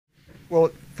Well,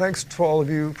 thanks to all of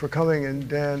you for coming, and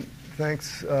Dan,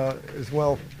 thanks as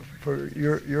well for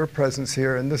your presence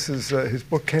here. And this is his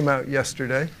book came out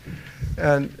yesterday,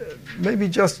 and maybe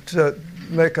just to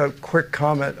make a quick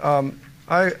comment.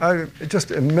 I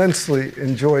just immensely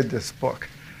enjoyed this book,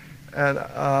 and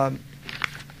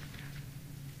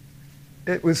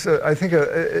it was I think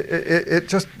it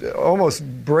just almost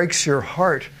breaks your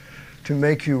heart to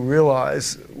make you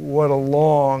realize what a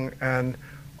long and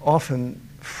often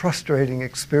frustrating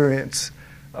experience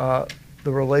the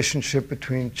relationship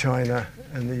between China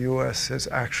and the U.S. has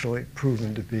actually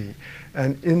proven to be.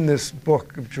 And in this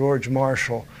book of George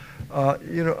Marshall,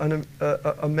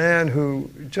 a man who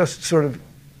just sort of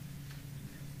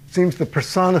seems the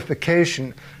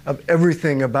personification of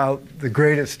everything about the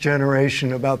greatest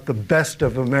generation, about the best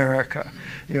of America,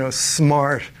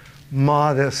 smart,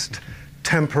 modest,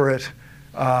 temperate,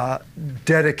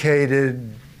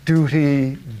 dedicated,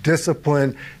 duty,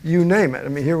 discipline, you name it. I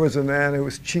mean, here was a man who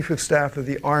was chief of staff of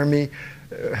the Army,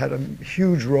 had a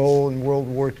huge role in World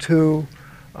War II,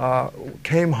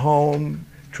 came home.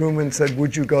 Truman said,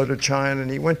 would you go to China?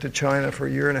 And he went to China for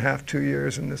a year and a half, 2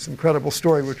 years, in this incredible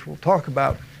story, which we'll talk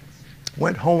about.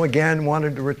 Went home again,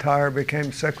 wanted to retire,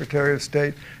 became Secretary of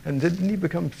State, and didn't he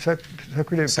become Secretary of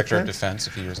Defense? Secretary of Defense a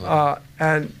few years later.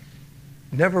 And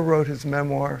never wrote his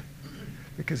memoir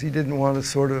because he didn't want to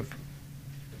sort of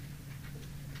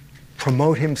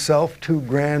promote himself too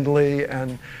grandly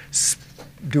and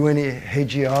do any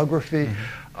hagiography.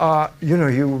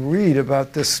 Mm-hmm. You read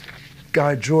about this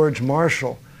guy, George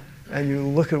Marshall, and you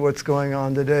look at what's going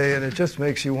on today, and it just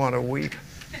makes you want to weep.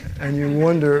 And you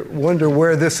wonder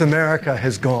where this America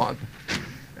has gone.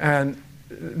 And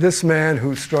this man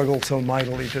who struggled so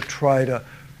mightily to try to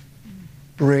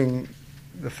bring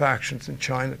the factions in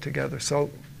China together. So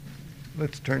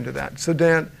let's turn to that. So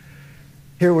Dan,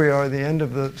 here we are, the end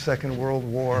of the Second World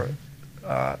War,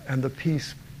 and the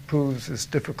peace proves as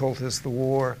difficult as the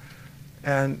war.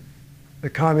 And the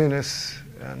communists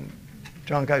and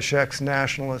Chiang Kai-shek's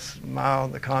nationalists, Mao,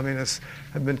 the communists,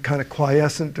 have been kind of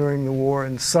quiescent during the war,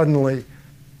 and suddenly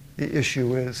the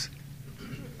issue is,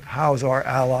 how's our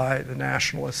ally, the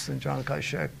nationalists and Chiang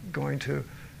Kai-shek, going to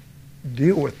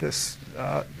deal with this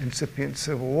incipient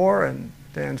civil war? And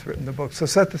Dan's written the book. So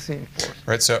set the scene for us.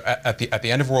 Right, so at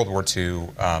the end of World War II,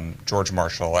 George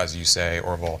Marshall, as you say,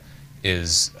 Orville,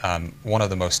 is one of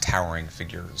the most towering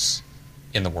figures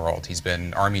in the world. He's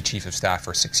been Army Chief of Staff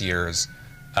for 6 years.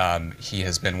 He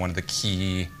has been one of the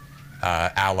key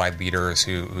Allied leaders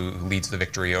who leads the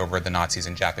victory over the Nazis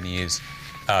and Japanese.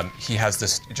 He has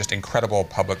this just incredible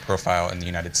public profile in the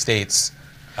United States.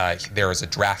 There is a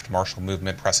draft Marshall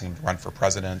movement pressing him to run for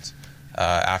president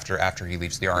after he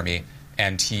leaves the Army.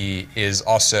 And he is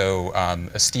also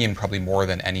esteemed probably more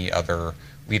than any other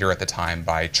leader at the time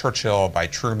by Churchill, by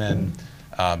Truman.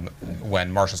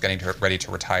 When Marshall's getting ready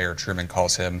to retire, Truman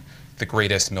calls him the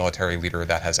greatest military leader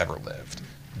that has ever lived.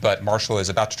 But Marshall is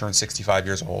about to turn 65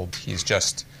 years old. He's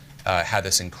just had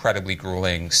this incredibly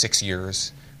grueling 6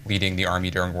 years leading the Army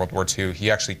during World War II.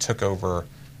 He actually took over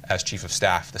as Chief of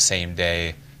Staff the same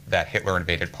day that Hitler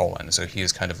invaded Poland. So he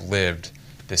has kind of lived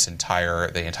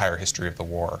the entire history of the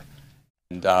war.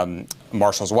 And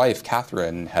Marshall's wife,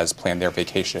 Catherine, has planned their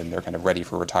vacation. They're kind of ready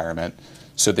for retirement.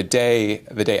 So the day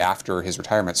after his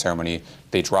retirement ceremony,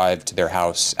 they drive to their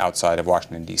house outside of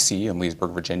Washington, D.C. in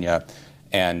Leesburg, Virginia,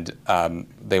 and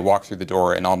they walk through the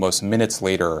door, and almost minutes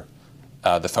later,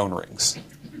 the phone rings.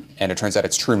 And it turns out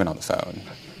it's Truman on the phone.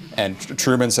 And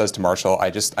Truman says to Marshall,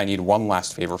 I need one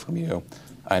last favor from you.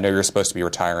 I know you're supposed to be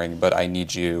retiring, but I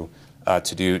need you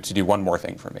to do one more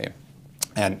thing for me.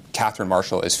 And Catherine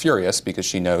Marshall is furious because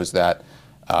she knows that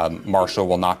Marshall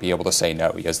will not be able to say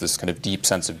no. He has this kind of deep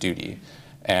sense of duty.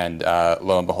 And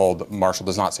lo and behold, Marshall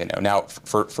does not say no. Now,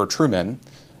 for Truman,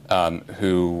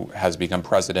 who has become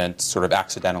president sort of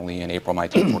accidentally in April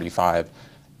 1945,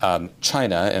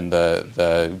 China and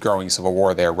the growing civil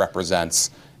war there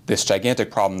represents this gigantic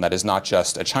problem that is not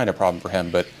just a China problem for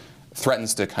him, but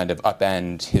threatens to kind of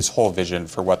upend his whole vision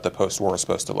for what the post-war is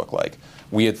supposed to look like.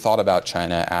 We had thought about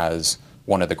China as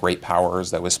one of the great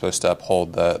powers that was supposed to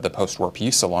uphold the post-war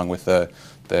peace, along with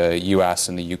the U.S.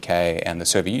 and the U.K. and the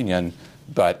Soviet Union.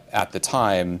 But at the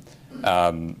time,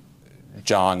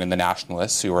 Jiang and the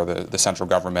nationalists, who are the central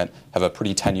government, have a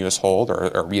pretty tenuous hold,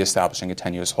 or are reestablishing a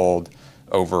tenuous hold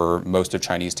over most of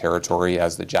Chinese territory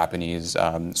as the Japanese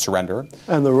surrender.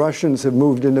 And the Russians have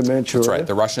moved into Manchuria.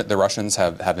 That's right. The Russians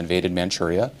have invaded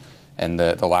Manchuria in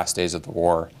the last days of the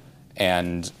war.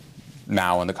 And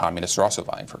Mao and the communists are also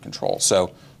vying for control.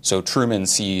 So Truman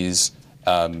sees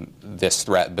this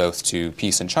threat both to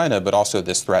peace in China, but also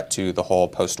this threat to the whole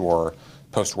post-war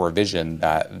post-war vision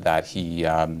that he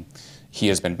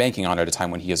has been banking on at a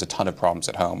time when he has a ton of problems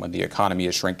at home, when the economy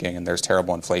is shrinking and there's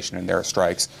terrible inflation and there are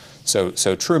strikes. So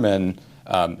Truman,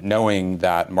 knowing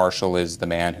that Marshall is the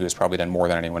man who has probably done more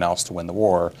than anyone else to win the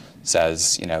war,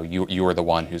 says, you are the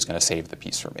one who's going to save the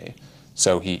peace for me.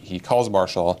 So he calls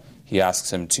Marshall. He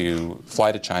asks him to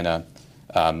fly to China,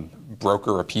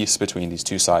 broker a peace between these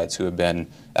two sides who have been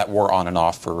at war on and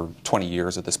off for 20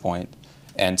 years at this point,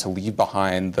 and to leave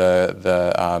behind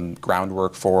the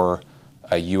groundwork for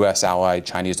a U.S. allied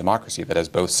Chinese democracy that has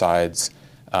both sides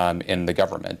in the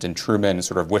government. And Truman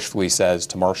sort of wishfully says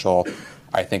to Marshall,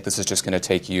 I think this is just going to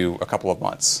take you a couple of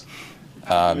months.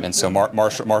 And so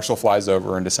Marshall flies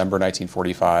over in December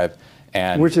 1945.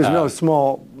 Which is no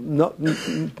small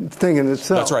thing in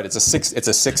itself. That's right. It's a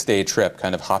 6-day trip,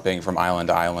 kind of hopping from island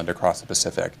to island across the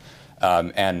Pacific.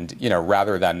 And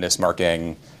rather than this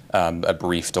marking a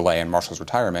brief delay in Marshall's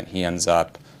retirement, he ends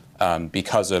up,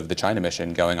 because of the China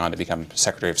mission, going on to become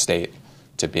Secretary of State,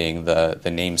 to being the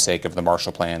namesake of the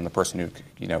Marshall Plan, the person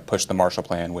who pushed the Marshall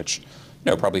Plan, which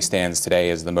probably stands today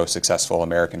as the most successful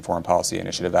American foreign policy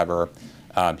initiative ever.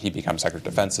 He becomes Secretary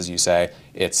of Defense, as you say.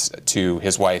 It's, to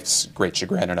his wife's great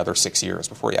chagrin, another 6 years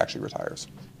before he actually retires.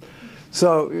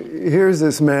 So here's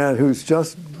this man who's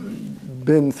just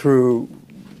been through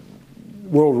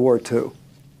World War II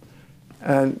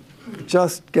and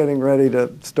just getting ready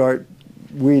to start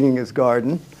weeding his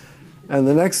garden. And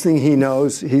the next thing he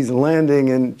knows, he's landing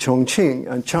in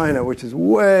Chongqing, in China, which is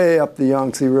way up the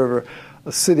Yangtze River,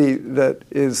 a city that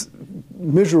is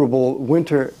miserable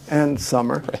winter and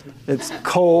summer. Right. It's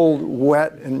cold,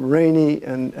 wet, and rainy,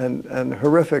 and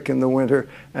horrific in the winter,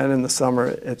 and in the summer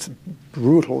it's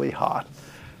brutally hot.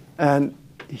 And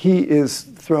he is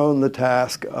thrown the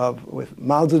task of, with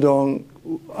Mao Zedong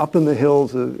up in the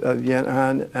hills of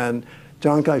Yan'an and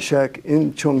Chiang Kai-shek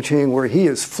in Chongqing, where he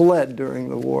has fled during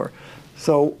the war.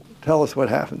 So tell us what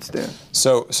happens, Dan.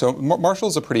 So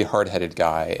Marshall's a pretty hard-headed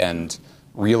guy and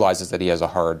realizes that he has a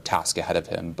hard task ahead of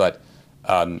him, but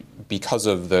because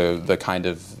of the kind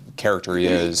of character he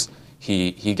is,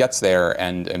 he gets there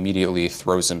and immediately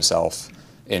throws himself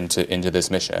into this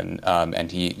mission.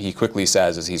 And he quickly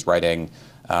says, as he's writing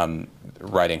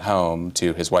home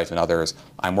to his wife and others,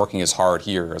 I'm working as hard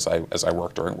here as I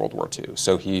worked during World War II.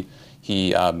 So he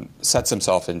sets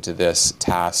himself into this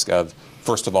task of,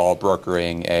 first of all,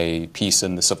 brokering a peace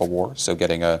in the Civil War, so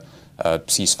getting a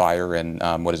ceasefire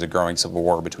in what is a growing civil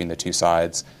war between the two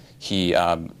sides. He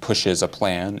pushes a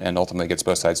plan and ultimately gets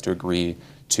both sides to agree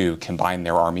to combine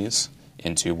their armies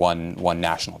into one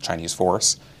national Chinese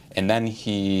force. And then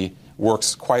he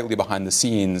works quietly behind the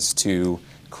scenes to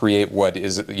create what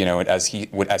is, as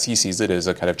he sees it, as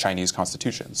a kind of Chinese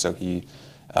constitution. So he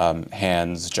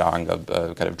hands Jiang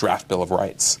a kind of draft Bill of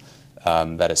Rights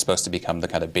that is supposed to become the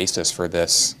kind of basis for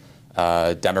this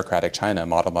democratic China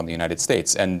modeled on the United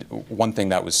States. And one thing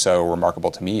that was so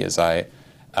remarkable to me is I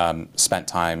spent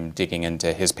time digging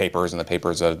into his papers and the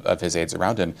papers of his aides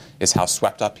around him, is how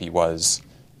swept up he was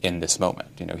in this moment.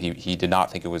 He did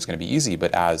not think it was going to be easy,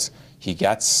 but as he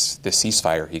gets this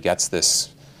ceasefire, he gets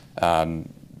this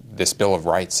Bill of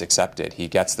Rights accepted, he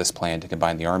gets this plan to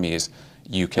combine the armies,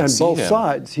 you can see him. And both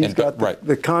sides. He's got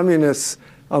the communists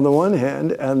on the one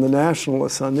hand and the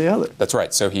nationalists on the other. That's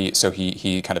right. So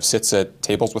he kind of sits at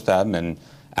tables with them and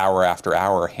hour after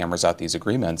hour hammers out these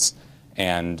agreements.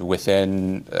 And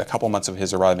within a couple months of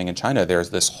his arriving in China, there's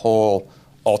this whole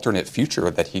alternate future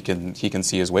that he can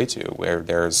see his way to, where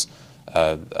there's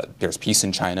peace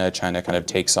in China. China kind of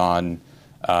takes on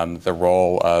the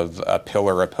role of a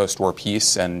pillar of post-war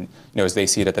peace, and as they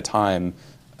see it at the time,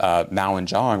 Mao and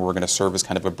Jiang were going to serve as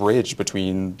kind of a bridge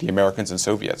between the Americans and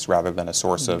Soviets, rather than a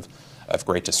source of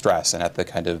great distress. And at the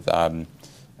kind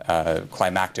of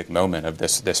climactic moment of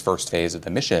this first phase of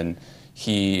the mission,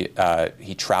 he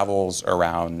travels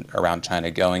around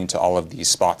China, going to all of these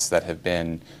spots that have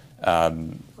been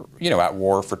at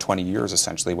war for 20 years,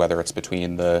 essentially, whether it's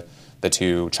between the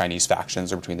two Chinese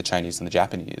factions or between the Chinese and the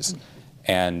Japanese.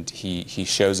 And he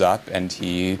shows up and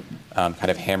he kind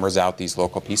of hammers out these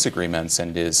local peace agreements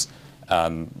and is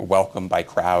welcomed by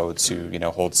crowds who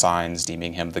hold signs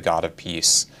deeming him the god of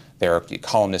peace. There are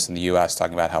columnists in the U.S.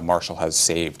 talking about how Marshall has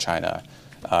saved China.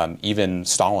 Even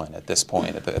Stalin, at this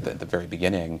point, at the very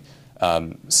beginning,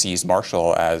 sees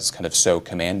Marshall as kind of so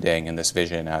commanding in this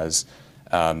vision, as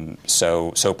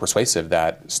so persuasive,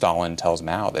 that Stalin tells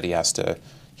Mao that he has to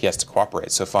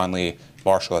cooperate. So finally,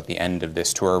 Marshall, at the end of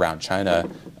this tour around China,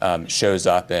 shows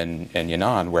up in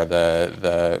Yan'an, where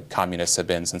the communists have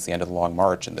been since the end of the Long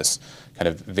March, in this kind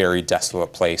of very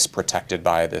desolate place protected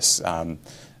by this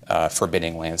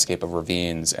forbidding landscape of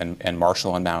ravines. And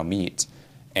Marshall and Mao meet,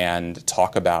 and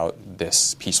talk about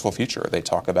this peaceful future. They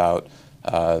talk about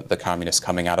the communists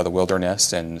coming out of the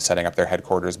wilderness and setting up their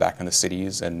headquarters back in the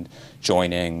cities and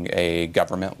joining a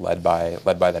government led by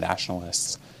the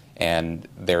nationalists. And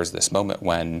there's this moment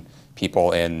when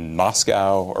people in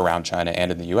Moscow, around China,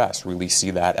 and in the U.S. really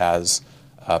see that as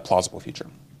a plausible future.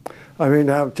 I mean,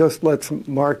 now just let's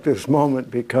mark this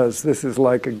moment, because this is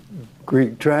like a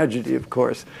Greek tragedy, of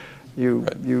course.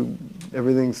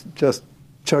 Everything's just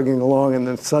chugging along, and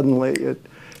then suddenly it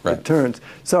turns.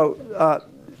 So,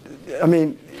 I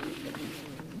mean,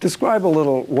 describe a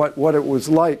little what it was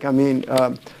like. I mean,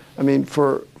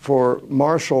 for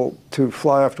Marshall to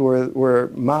fly off to where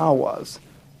Mao was,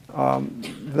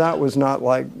 that was not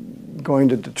like going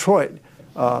to Detroit.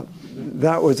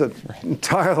 That was an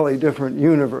entirely different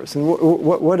universe. And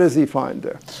what does he find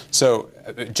there? So,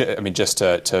 I mean, just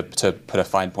to put a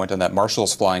fine point on that,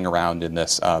 Marshall's flying around in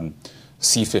this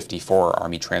C-54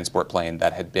 Army transport plane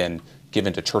that had been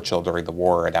given to Churchill during the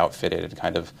war and outfitted in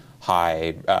kind of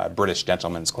high British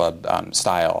gentleman's club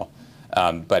style.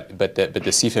 But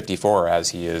the C-54, as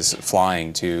he is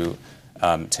flying to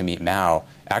meet Mao,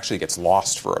 actually gets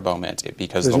lost for a moment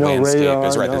because the landscape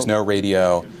is right. There's no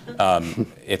radio.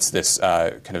 It's this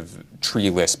kind of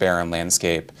treeless, barren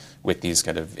landscape with these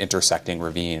kind of intersecting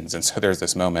ravines. And so there's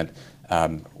this moment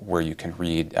where you can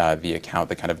read the account,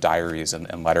 the kind of diaries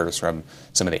and letters from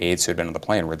some of the aides who had been on the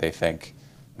plane, where they think,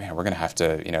 man, we're going to have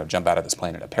to, jump out of this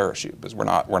plane in a parachute because we're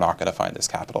not going to find this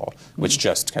capital, which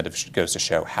just kind of goes to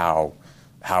show how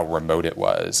remote it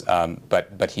was.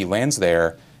 But he lands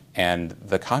there. And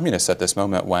the communists at this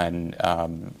moment, when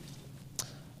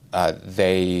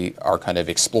they are kind of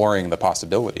exploring the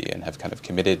possibility and have kind of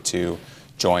committed to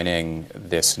joining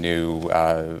this new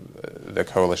the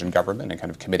coalition government and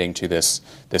kind of committing to this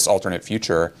alternate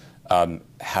future,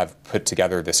 have put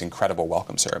together this incredible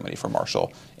welcome ceremony for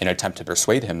Marshall in an attempt to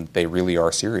persuade him they really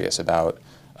are serious about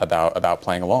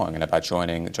playing along and about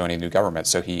joining a new government.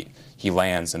 So he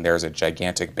lands, and there's a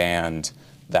gigantic band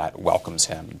that welcomes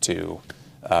him to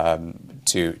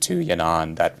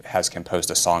Yan'an, that has composed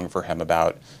a song for him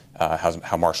about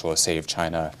how Marshall has saved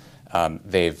China.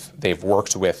 They've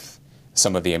worked with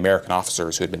some of the American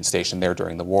officers who had been stationed there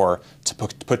during the war to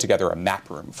put together a map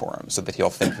room for him, so that he'll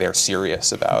think they're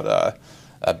serious about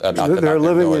they're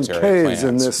living in caves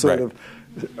in this sort of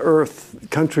earth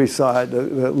countryside,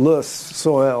 the loose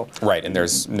soil. Right, and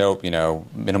there's no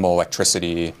minimal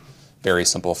electricity, very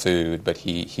simple food. But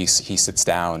he sits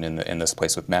down in this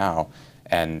place with Mao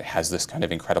and has this kind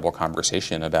of incredible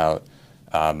conversation about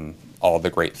all the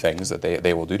great things that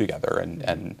they will do together.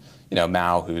 And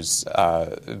Mao, who's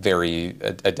very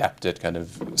adept at kind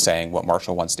of saying what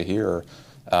Marshall wants to hear,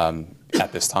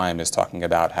 at this time is talking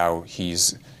about how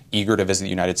he's eager to visit the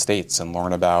United States and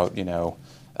learn about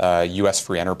U.S.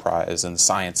 free enterprise and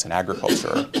science and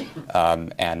agriculture.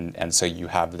 And so you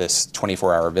have this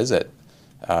 24-hour visit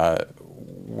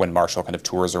when Marshall kind of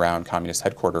tours around communist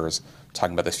headquarters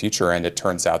talking about the future, and it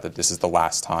turns out that this is the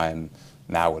last time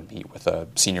Mao would meet with a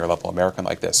senior level American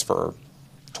like this for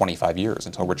 25 years,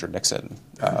 until Richard Nixon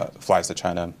flies to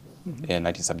China in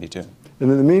 1972.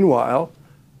 And in the meanwhile,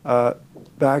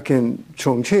 back in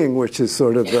Chongqing, which is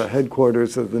sort of the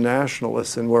headquarters of the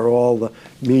nationalists and where all the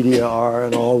media are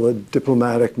and all the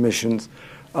diplomatic missions,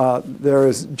 there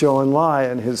is Zhou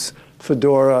Enlai and his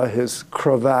fedora, his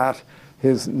cravat,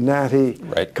 his natty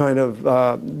kind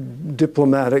of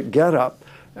diplomatic getup.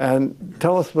 And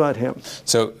tell us about him.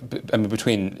 So, I mean,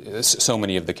 between so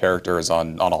many of the characters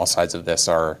on all sides of this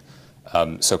are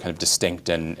so kind of distinct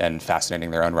and fascinating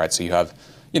in their own right. So you have,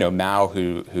 Mao,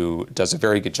 who does a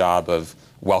very good job of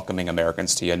welcoming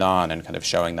Americans to Yan'an and kind of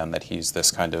showing them that he's this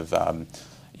kind of,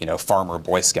 farmer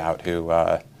Boy Scout who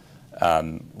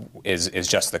is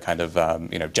just the kind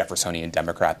of, Jeffersonian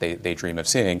Democrat they dream of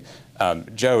seeing.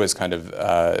 Zhou is kind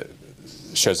of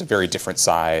shows a very different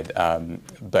side,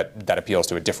 but that appeals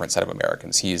to a different set of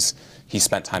Americans. He's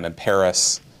spent time in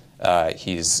Paris.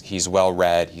 He's well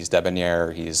read. He's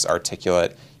debonair. He's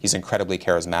articulate. He's incredibly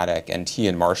charismatic. And he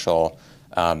and Marshall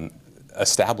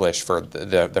established for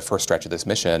the first stretch of this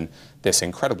mission this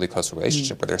incredibly close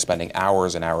relationship where they're spending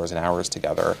hours and hours and hours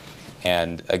together.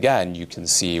 And again, you can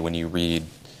see when you read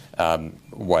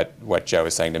what Zhou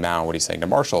is saying to Mao, what he's saying to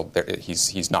Marshall,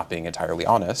 he's not being entirely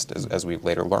honest, as we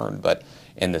later learned. But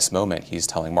in this moment, he's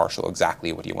telling Marshall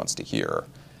exactly what he wants to hear.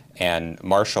 And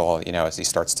Marshall, as he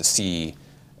starts to see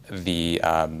the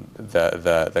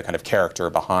kind of character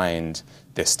behind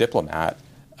this diplomat,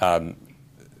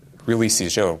 really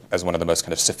sees Zhou as one of the most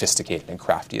kind of sophisticated and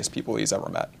craftiest people he's ever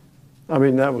met. I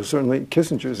mean, that was certainly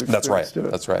Kissinger's experience. That's right. Too.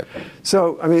 That's right.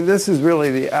 So, I mean, this is really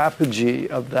the apogee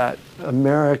of that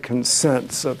American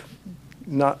sense of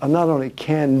not only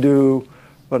can-do,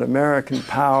 but American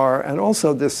power, and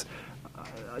also this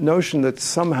notion that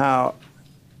somehow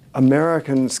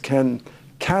Americans can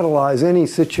catalyze any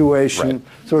situation, right.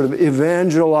 sort of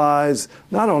evangelize,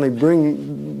 not only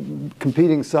bring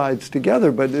competing sides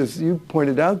together, but as you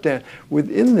pointed out, Dan,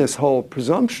 within this whole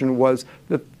presumption was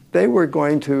that they were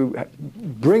going to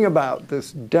bring about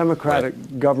this democratic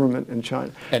right. government in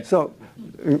China. And,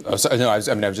 I was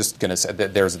just going to say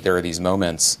that there are these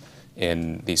moments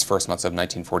in these first months of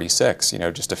 1946,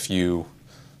 just a few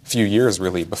years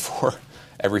really before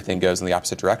everything goes in the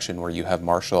opposite direction, where you have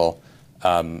Marshall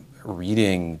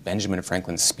reading Benjamin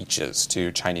Franklin's speeches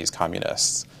to Chinese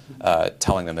communists,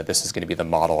 telling them that this is going to be the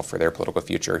model for their political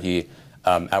future. He,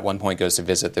 at one point, goes to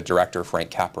visit the director,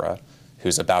 Frank Capra,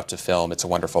 who's about to film It's a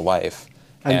Wonderful Life.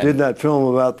 And did that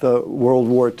film about the World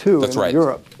War II in right.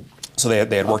 Europe. So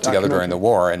they had worked together during the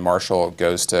war, and Marshall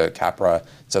goes to Capra and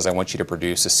says, I want you to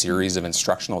produce a series of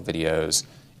instructional videos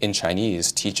in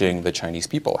Chinese teaching the Chinese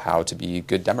people how to be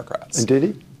good Democrats. And did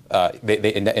he?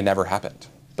 It never happened.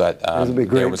 But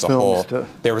there was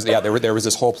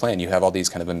this whole plan. You have all these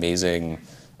kind of amazing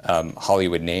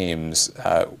Hollywood names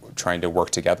trying to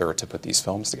work together to put these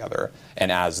films together.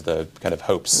 And as the kind of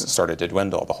hopes started to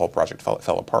dwindle, the whole project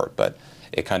fell apart. But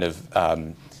it kind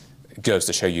of goes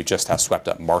to show you just how swept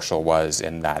up Marshall was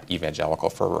in that evangelical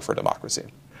fervor for democracy.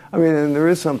 I mean, and there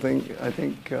is something, I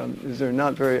think, is there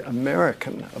not very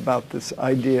American about this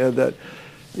idea that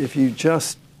if you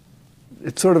just,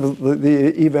 it's sort of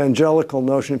the evangelical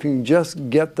notion, if you can just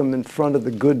get them in front of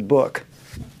the good book,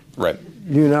 right?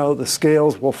 The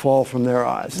scales will fall from their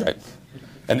eyes. Right.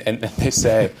 And they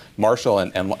say, Marshall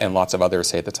and lots of others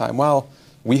say at the time, well,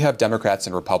 we have Democrats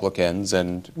and Republicans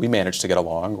and we manage to get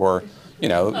along, or,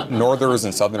 Northerners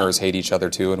and Southerners hate each other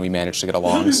too and we manage to get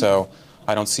along, so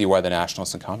I don't see why the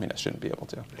nationalists and communists shouldn't be able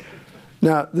to.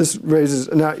 Now, this raises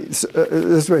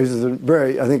a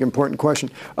very, I think, important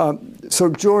question. So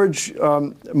George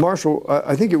Marshall,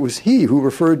 I think it was he who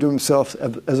referred to himself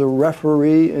as a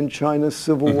referee in China's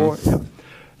Civil War. Yeah.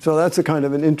 So that's a kind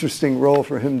of an interesting role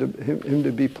for him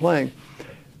to be playing.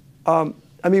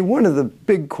 I mean, one of the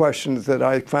big questions that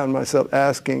I found myself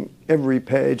asking every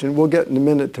page, and we'll get in a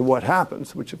minute to what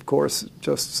happens, which, of course,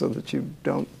 just so that you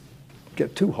don't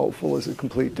get too hopeful, is a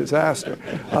complete disaster.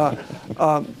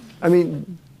 I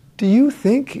mean, do you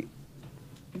think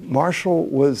Marshall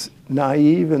was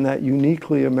naive in that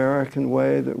uniquely American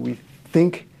way that we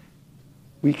think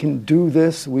we can do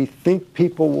this, we think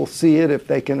people will see it if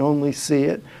they can only see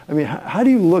it? I mean, how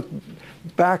do you look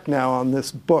back now on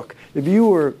this book? If you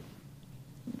were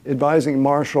advising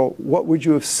Marshall, what would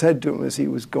you have said to him as he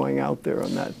was going out there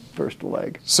on that first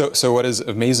leg? So what is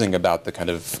amazing about the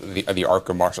kind of the arc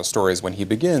of Marshall's story is when he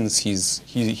begins, he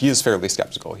is fairly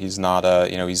skeptical. He's not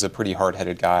he's a pretty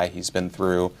hard-headed guy. He's been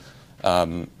through,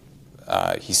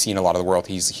 he's seen a lot of the world.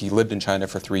 He lived in China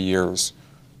for 3 years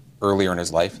earlier in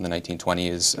his life in the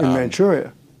 1920s. In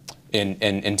Manchuria. In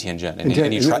Tianjin,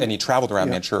 and he traveled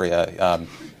around Manchuria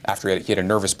after he had a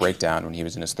nervous breakdown when he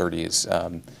was in his 30s.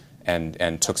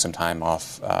 And took some time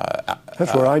off.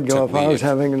 That's where I'd go if I was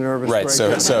having a nervous breakdown.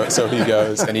 Right, so he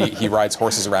goes and he rides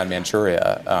horses around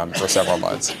Manchuria for several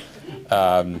months.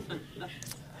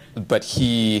 But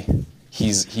he's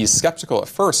skeptical at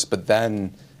first, but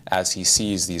then as he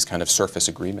sees these kind of surface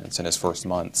agreements in his first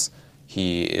months,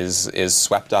 he is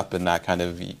swept up in that kind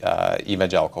of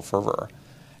evangelical fervor.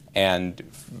 And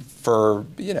for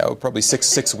probably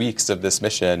six weeks of this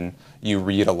mission, you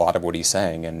read a lot of what he's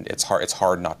saying, and it's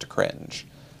hard not to cringe.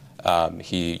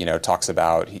 He talks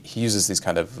about, he uses these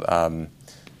kind of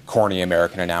corny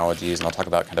American analogies, and I'll talk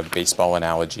about kind of baseball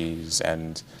analogies.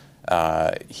 And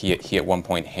he at one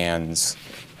point hands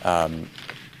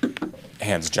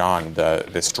John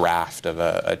this draft of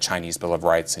a Chinese Bill of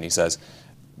Rights, and he says,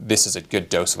 "This is a good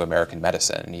dose of American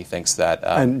medicine." And he thinks that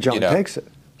and John takes it.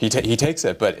 He takes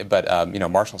it, but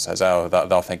Marshall says, "Oh,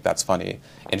 they'll think that's funny."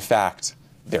 In fact,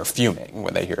 they're fuming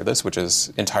when they hear this, which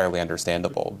is entirely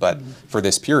understandable. But for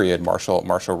this period, Marshall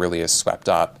really is swept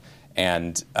up,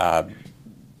 and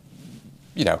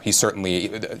he certainly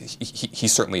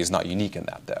is not unique in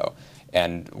that, though.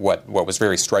 And what was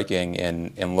very striking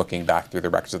in looking back through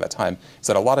the records of that time is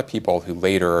that a lot of people who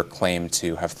later claim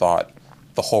to have thought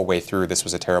the whole way through this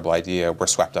was a terrible idea were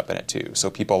swept up in it too. So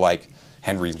people like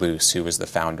Henry Luce, who was the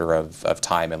founder of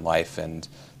Time and Life and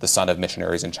the son of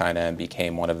missionaries in China and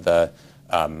became one of the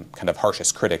kind of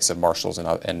harshest critics of Marshall's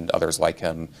and others like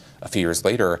him a few years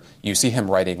later, you see him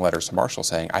writing letters to Marshall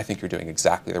saying, "I think you're doing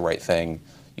exactly the right thing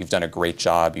you've done a great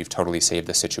job, you've totally saved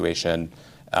the situation.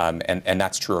 And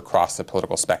that's true across the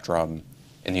political spectrum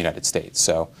in the United States.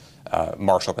 So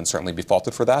Marshall can certainly be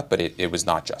faulted for that, but it was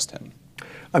not just him.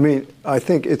 I mean, I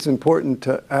think it's important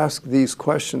to ask these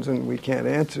questions, and we can't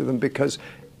answer them because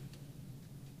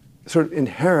sort of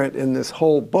inherent in this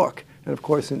whole book, and of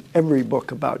course in every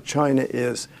book about China,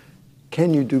 is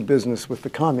can you do business with the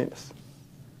communists?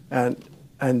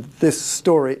 And this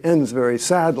story ends very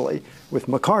sadly with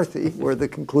McCarthy, where the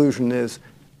conclusion is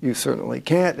you certainly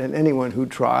can't, and anyone who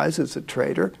tries is a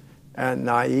traitor and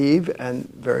naive and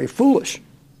very foolish.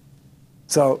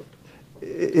 So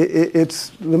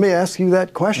it's let me ask you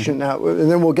that question now,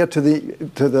 and then we'll get to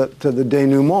the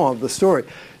denouement of the story.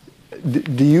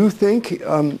 Do you think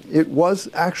it was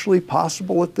actually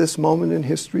possible at this moment in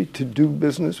history to do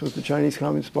business with the Chinese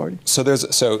Communist Party?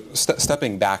 So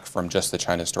stepping back from just the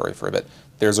China story for a bit,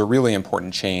 there's a really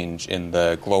important change in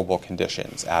the global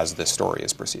conditions as this story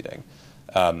is proceeding.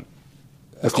 A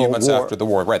few months after the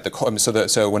war, right?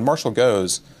 So when Marshall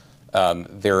goes,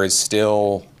 there is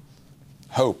still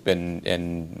hope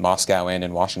in Moscow and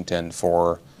in Washington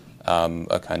for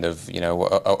a kind of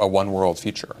a one world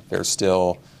future. There's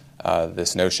still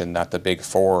this notion that the Big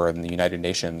Four and the United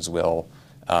Nations will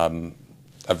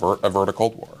avert a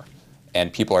Cold War.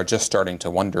 And people are just starting to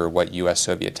wonder what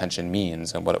U.S.-Soviet tension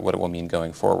means and what it will mean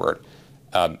going forward.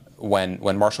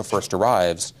 When Marshall first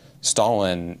arrives,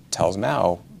 Stalin tells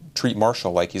Mao, treat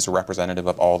Marshall like he's a representative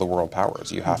of all the world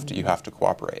powers. You have to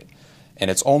cooperate. And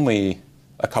it's only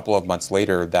a couple of months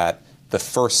later that the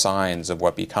first signs of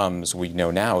what becomes, we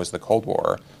know now, is the Cold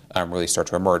War really start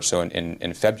to emerge. So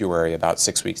in February, about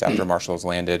 6 weeks after Marshall has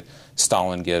landed,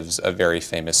 Stalin gives a very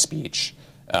famous speech,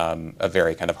 a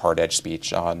very kind of hard-edged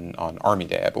speech on Army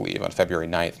Day, I believe, on February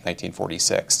 9th,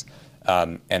 1946.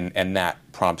 And that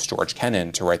prompts George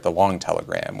Kennan to write the long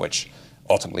telegram, which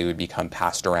ultimately would become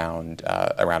passed around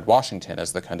Washington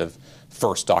as the kind of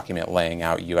first document laying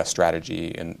out U.S. strategy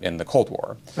in the Cold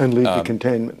War. And lead to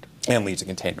containment. And lead to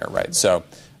containment, right. So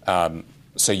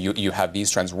you have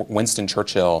these trends. Winston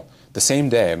Churchill, the same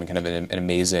day, I mean, kind of an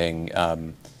amazing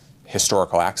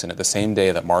historical accident, the same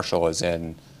day that Marshall is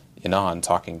in Yan'an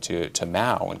talking to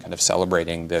Mao and kind of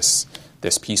celebrating this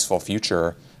peaceful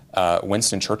future,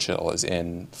 Winston Churchill is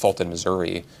in Fulton,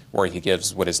 Missouri, where he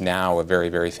gives what is now a very,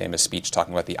 very famous speech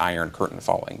talking about the Iron Curtain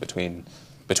falling between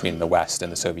the West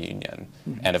and the Soviet Union.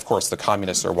 Mm-hmm. And of course, the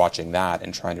communists are watching that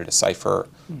and trying to decipher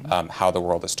how the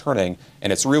world is turning.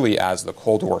 And it's really as the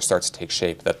Cold War starts to take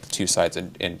shape that the two sides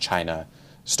in China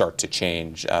start to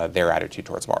change their attitude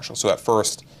towards Marshall. So at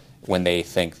first, when they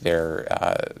think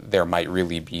there might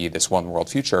really be this one world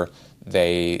future,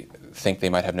 they think they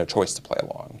might have no choice to play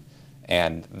along.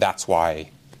 And that's why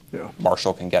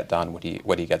Marshall can get done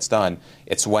what he gets done.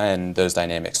 It's when those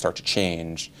dynamics start to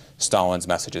change, Stalin's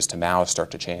messages to Mao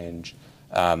start to change,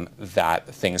 that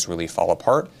things really fall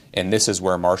apart. And this is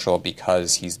where Marshall,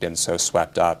 because he's been so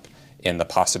swept up in the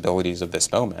possibilities of this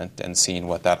moment and seeing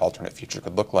what that alternate future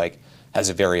could look like, has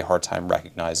a very hard time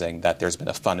recognizing that there's been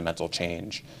a fundamental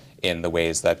change in the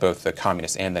ways that both the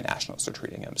communists and the nationalists are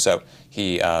treating him. So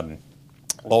he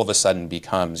all of a sudden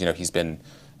becomes, he's been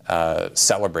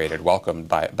celebrated, welcomed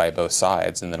by both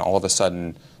sides, and then all of a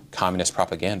sudden communist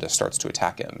propaganda starts to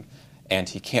attack him. And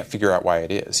he can't figure out why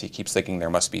it is. He keeps thinking there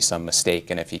must be some mistake,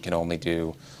 and if he can only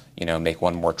do, make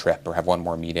one more trip or have one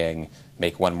more meeting,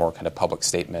 make one more kind of public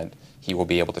statement, he will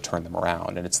be able to turn them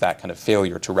around. And it's that kind of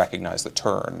failure to recognize the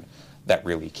turn that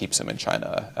really keeps him in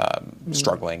China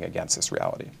struggling against this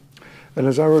reality. And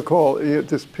as I recall, at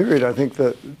this period, I think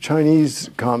the Chinese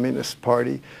Communist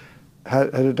Party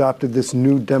had adopted this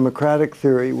new democratic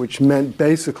theory, which meant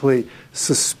basically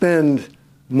suspend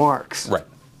Marx. Right.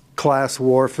 Class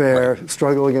warfare, right.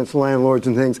 Struggle against landlords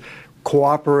and things,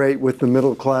 cooperate with the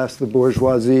middle class, the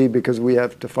bourgeoisie, because we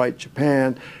have to fight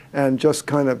Japan, and just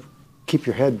kind of keep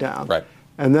your head down. Right.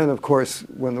 And then, of course,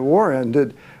 when the war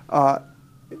ended,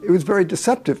 it was very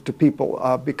deceptive to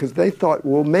people because they thought,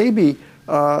 well, maybe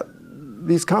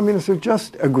these communists are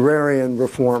just agrarian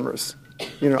reformers,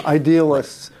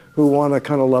 idealists who want to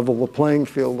kind of level the playing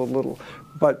field a little,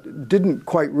 but didn't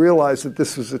quite realize that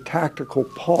this was a tactical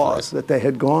pause that they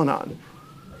had gone on.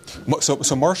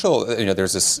 So Marshall,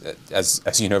 there's this,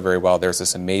 as you know very well, there's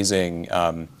this amazing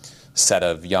set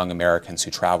of young Americans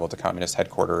who travel to communist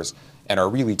headquarters and are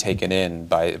really taken in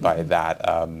by that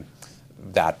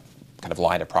kind of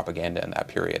line of propaganda in that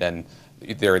period. And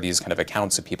there are these kind of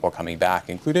accounts of people coming back,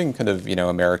 including kind of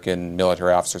American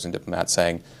military officers and diplomats,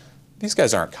 saying, these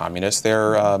guys aren't communists.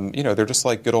 They're they're just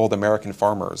like good old American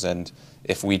farmers, and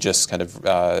if we just kind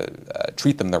of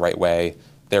treat them the right way,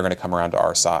 they're going to come around to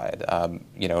our side.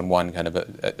 In one kind of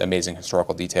amazing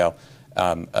historical detail,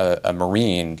 a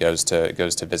Marine goes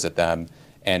to visit them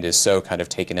and is so kind of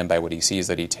taken in by what he sees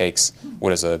that he takes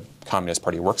what is a Communist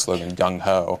Party work slogan, gung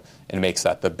ho, and makes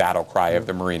that the battle cry of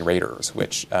the Marine Raiders,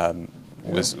 which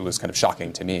was kind of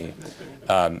shocking to me.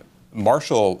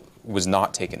 Marshall was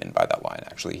not taken in by that line,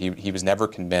 actually. He was never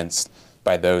convinced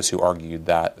by those who argued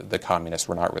that the communists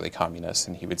were not really communists,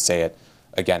 and he would say it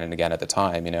again and again at the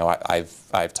time.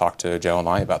 I've talked to Joe and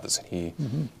I about this,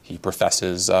 and he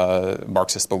professes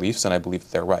Marxist beliefs, and I believe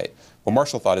that they're right. What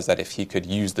Marshall thought is that if he could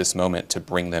use this moment to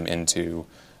bring them into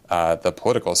the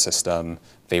political system,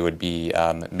 they would be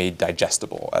made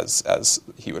digestible, as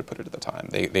he would put it at the time.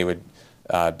 They would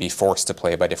be forced to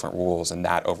play by different rules, and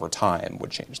that over time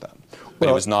would change them. But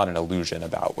it was not an illusion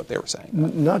about what they were saying.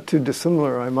 Not too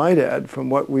dissimilar, I might add, from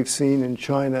what we've seen in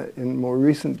China in more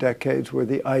recent decades, where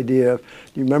the idea of,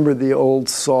 you remember the old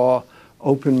saw,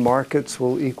 open markets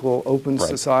will equal open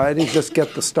society. Just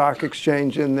get the stock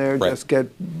exchange in there, just get,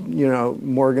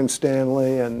 Morgan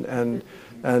Stanley and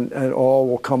all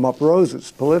will come up roses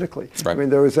politically. I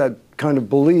mean, there was that kind of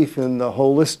belief in the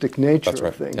holistic nature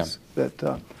of things.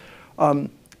 That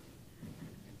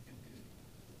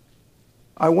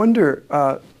I wonder,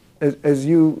 as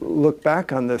you look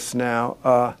back on this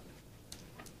now,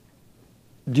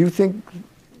 do you think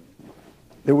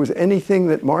there was anything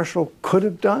that Marshall could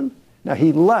have done? Now,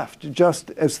 he left just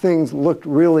as things looked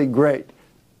really great,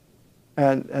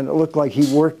 and it looked like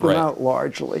he worked them out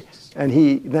largely, and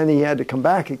then he had to come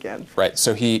back again. Right.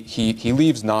 So he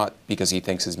leaves not because he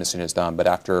thinks his mission is done, but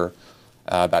after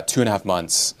about 2.5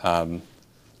 months,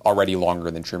 already longer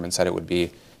than Truman said it would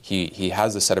be, he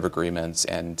has a set of agreements,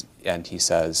 and he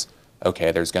says,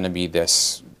 okay, there's going to be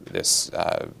this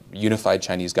unified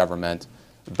Chinese government,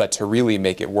 but to really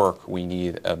make it work, we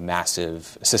need a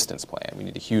massive assistance plan. We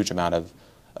need a huge amount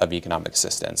of economic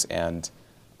assistance. And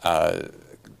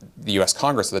the U.S.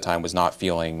 Congress at the time was not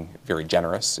feeling very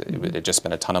generous. It had just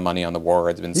spent a ton of money on the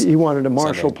war. He wanted a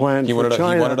Marshall Plan for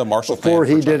China. He wanted a Marshall Plan before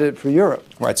he did it for Europe.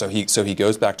 Right. So he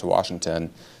goes back to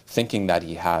Washington, thinking that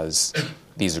he has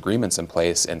these agreements in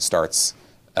place, and starts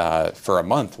for a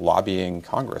month lobbying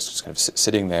Congress, just kind of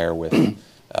sitting there with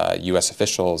U.S.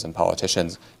 officials and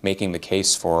politicians, making the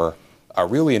case for a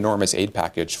really enormous aid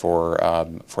package for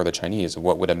the Chinese,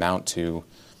 what would amount to,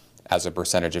 as a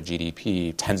percentage of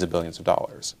GDP, tens of billions of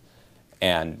dollars.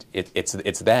 And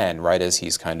it's then, right as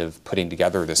he's kind of putting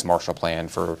together this Marshall Plan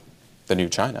for the new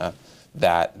China,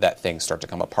 that things start to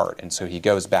come apart. And so he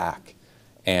goes back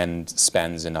and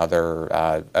spends another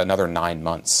 9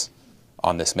 months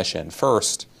on this mission.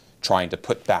 First, trying to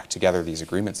put back together these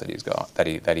agreements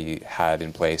that he had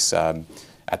in place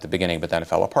at the beginning, but then it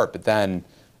fell apart. But then,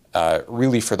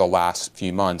 really for the last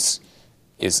few months,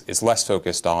 is less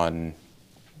focused on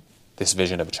this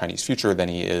vision of a Chinese future than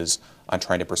he is on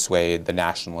trying to persuade the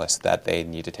nationalists that they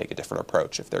need to take a different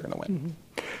approach if they're going to win.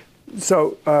 Mm-hmm.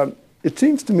 So it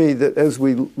seems to me that as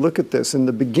we look at this, in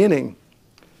the beginning,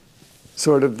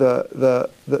 sort of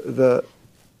the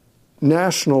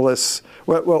nationalists,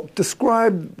 well,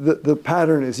 describe the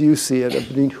pattern as you see it.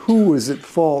 I mean, who was at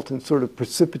fault in sort of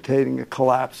precipitating a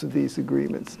collapse of these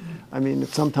agreements? I mean,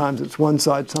 sometimes it's one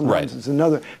side, sometimes it's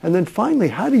another. And then finally,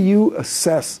 how do you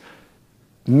assess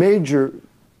the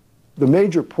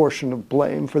major portion of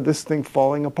blame for this thing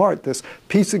falling apart? This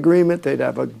peace agreement, they'd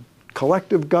have a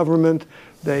collective government,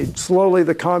 slowly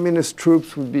the communist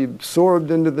troops would be absorbed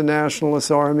into the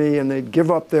nationalist army, and they'd give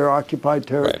up their occupied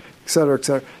territory, et cetera, et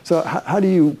cetera. So how do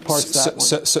you parse that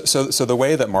one? So the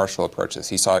way that Marshall approached this,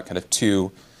 he saw kind of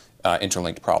two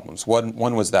interlinked problems.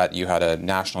 One was that you had a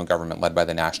national government led by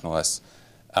the nationalists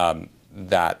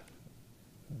that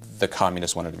the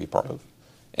communists wanted to be part of.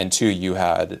 And two, you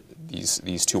had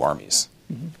these two armies.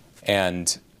 Mm-hmm.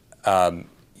 And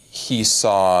he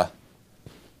saw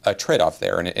a trade-off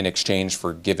there in exchange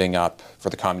for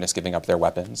the communists giving up their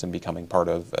weapons and becoming part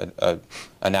of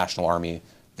a national army.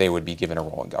 They would be given a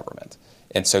role in government.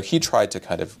 And so he tried to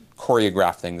kind of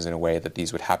choreograph things in a way that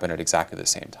these would happen at exactly the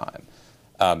same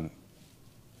time.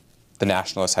 The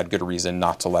nationalists had good reason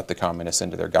not to let the communists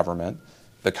into their government.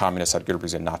 The communists had good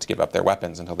reason not to give up their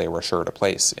weapons until they were assured a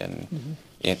place in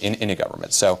a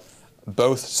government. So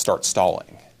both start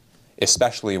stalling,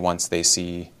 especially once they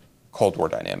see Cold War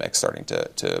dynamics starting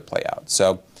to play out.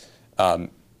 So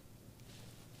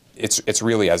it's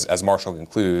really, as Marshall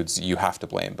concludes, you have to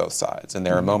blame both sides. And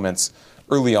there are moments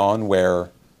early on where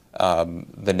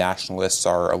the nationalists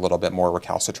are a little bit more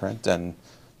recalcitrant, and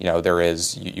you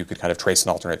could kind of trace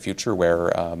an alternate future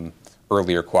where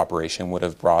earlier cooperation would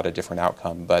have brought a different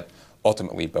outcome. But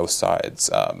ultimately, both sides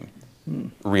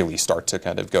really start to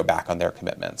kind of go back on their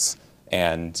commitments.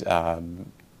 And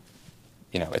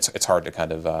it's hard to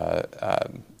kind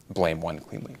of blame one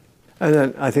cleanly. And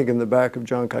then I think in the back of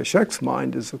Chiang Kai-shek's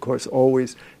mind is, of course,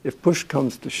 always, if push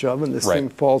comes to shove and this thing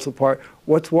falls apart,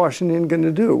 what's Washington going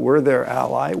to do? We're their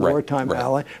ally, wartime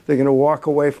ally. They're going to walk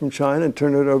away from China and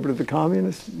turn it over to the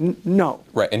communists? No.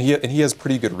 Right, and he has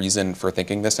pretty good reason for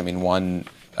thinking this. I mean, one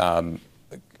kind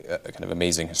of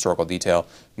amazing historical detail,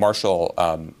 Marshall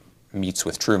meets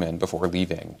with Truman before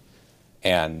leaving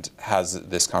and has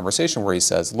this conversation where he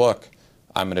says, look,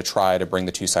 I'm going to try to bring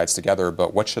the two sides together,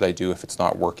 but what should I do if it's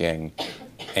not working?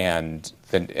 And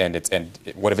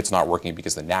what if it's not working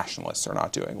because the nationalists are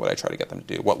not doing what I try to get them to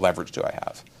do? What leverage do I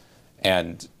have?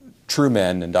 And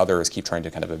Truman and others keep trying to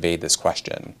kind of evade this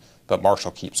question, but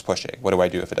Marshall keeps pushing. What do I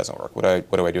do if it doesn't work? What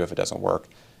do I do if it doesn't work?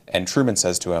 And Truman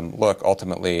says to him, look,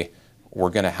 ultimately, we're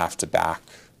going to have to back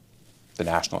the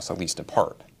nationalists at least in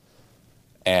part.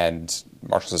 And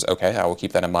Marshall says, okay, I will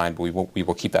keep that in mind, but we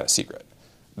will keep that a secret.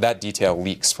 That detail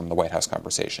leaks from the White House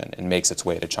conversation and makes its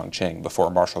way to Chongqing before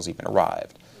Marshall's even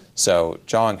arrived. So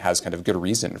Chiang has kind of good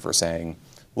reason for saying,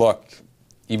 look,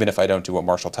 even if I don't do what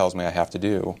Marshall tells me I have to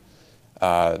do,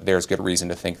 there's good reason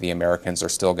to think the Americans are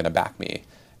still going to back me.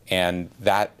 And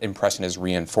that impression is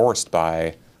reinforced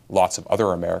by lots of other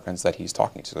Americans that he's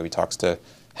talking to. So he talks to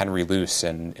Henry Luce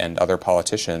and other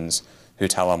politicians who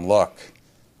tell him, look,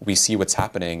 we see what's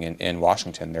happening in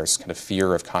Washington. There's kind of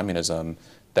fear of communism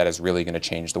that is really going to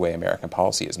change the way American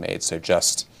policy is made. So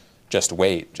just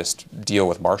wait, just deal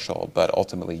with Marshall, but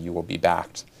ultimately you will be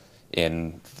backed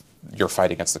in your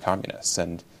fight against the communists.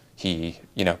 And he,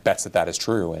 bets that is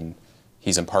true, and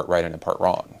he's in part right and in part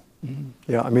wrong.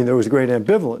 Mm-hmm. Yeah, I mean, there was great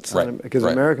ambivalence on it because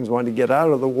Americans wanted to get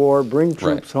out of the war, bring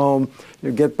troops home,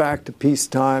 get back to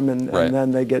peacetime, and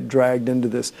then they get dragged into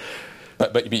this.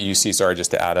 But you see, sorry,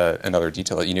 just to add another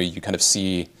detail, you kind of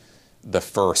see the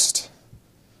first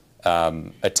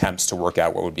attempts to work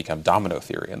out what would become domino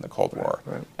theory in the Cold War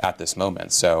at this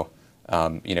moment. So,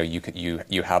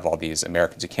 you have all these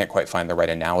Americans who can't quite find the right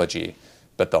analogy,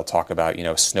 but they'll talk about,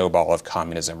 snowball of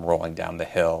communism rolling down the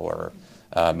hill, or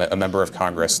a member of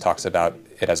Congress talks about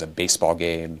it as a baseball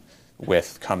game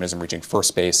with communism reaching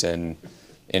first base in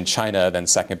China, then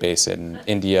second base in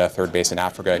India, third base in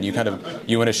Africa, and you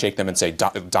want to shake them and say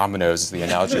dominoes is the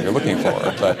analogy you're looking for.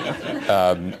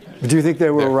 But do you think they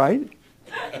were right?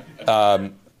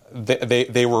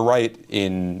 They were right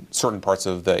in certain parts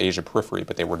of the Asia periphery,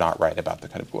 but they were not right about the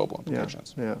kind of global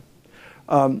implications. Yeah.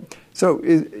 So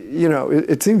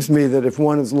it seems to me that if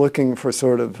one is looking for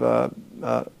sort of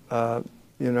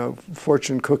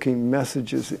fortune cooking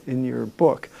messages in your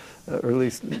book, or at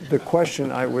least the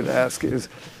question I would ask is,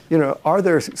 are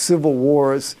there civil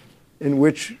wars in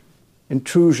which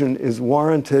intrusion is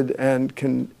warranted and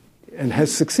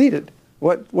has succeeded?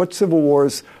 What civil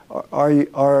wars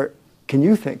can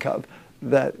you think of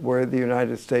where the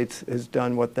United States has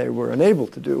done what they were unable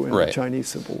to do in the Chinese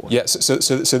Civil War? Yeah. So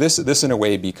this in a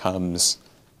way becomes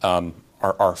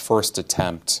our first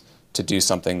attempt to do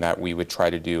something that we would try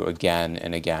to do again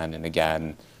and again and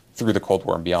again through the Cold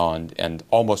War and beyond, and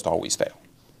almost always fail.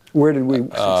 Where did we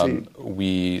succeed?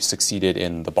 We succeeded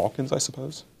in the Balkans, I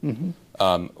suppose. Mm-hmm.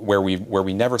 Where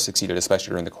we never succeeded, especially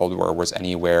during the Cold War, was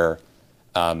anywhere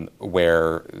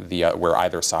where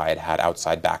either side had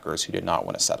outside backers who did not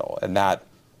want to settle, and that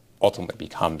ultimately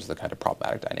becomes the kind of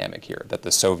problematic dynamic here. That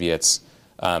the Soviets,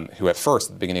 who at first,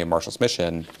 at the beginning of Marshall's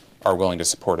mission, are willing to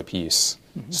support a peace,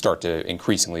 start to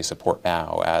increasingly support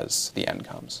Mao as the end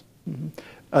comes. Mm-hmm.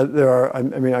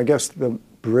 I guess the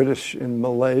British in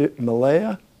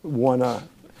Malaya won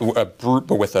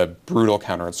but with a brutal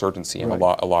counterinsurgency and a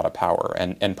lot of power.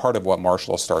 And part of what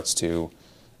Marshall starts to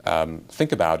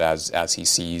think about as he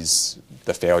sees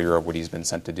the failure of what he's been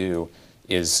sent to do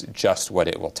is just what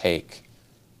it will take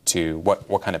to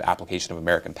what kind of application of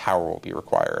American power will be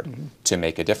required to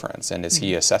make a difference. And as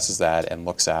he assesses that and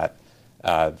looks at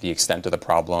the extent of the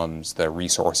problems, the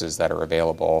resources that are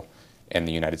available in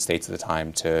the United States at the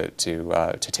time to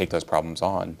take those problems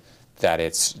on, that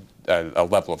it's a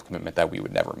level of commitment that we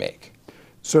would never make.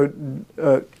 So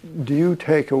do you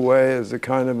take away as a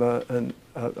kind of an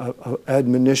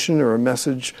admonition or a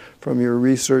message from your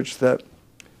research that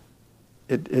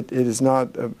it is not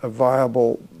a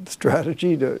viable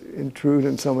strategy to intrude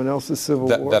in someone else's civil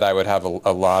war? That I would have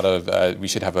a lot of, we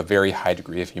should have a very high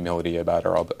degree of humility about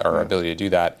our ability to do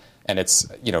that. And it's,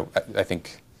 I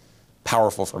think,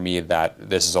 powerful for me that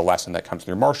this is a lesson that comes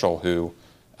through Marshall, who,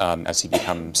 as he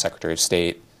becomes Secretary of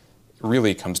State,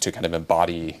 really comes to kind of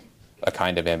embody a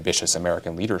kind of ambitious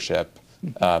American leadership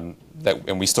and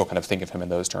we still kind of think of him in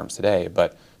those terms today,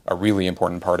 but a really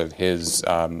important part of his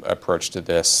approach to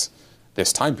this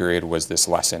time period was this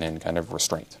lesson in kind of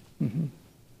restraint. Mm-hmm.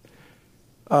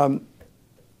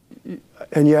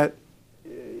 And yet,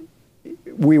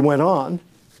 we went on,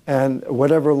 and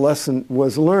whatever lesson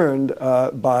was learned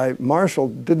by Marshall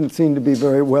didn't seem to be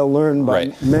very well learned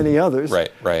by many others.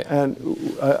 Right. And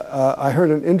I heard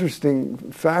an interesting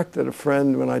fact that a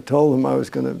friend, when I told him I was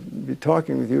going to be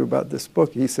talking with you about this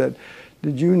book, he said,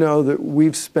 "Did you know that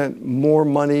we've spent more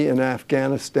money in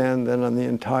Afghanistan than on the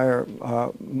entire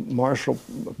Marshall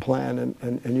Plan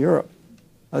in Europe?"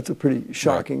 That's a pretty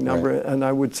shocking number, and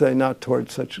I would say not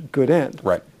towards such a good end.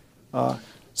 Right.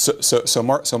 So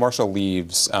Marshall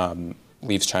leaves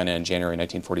China in January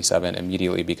 1947,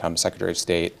 immediately becomes Secretary of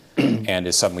State, and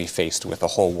is suddenly faced with a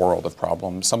whole world of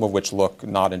problems, some of which look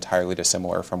not entirely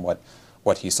dissimilar from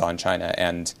what he saw in China.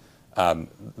 And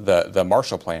the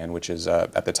Marshall Plan, which is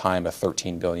at the time a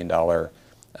 $13 billion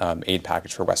aid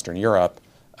package for Western Europe,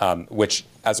 which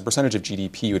as a percentage of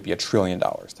GDP would be $1 trillion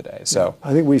today. So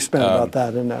I think we spent about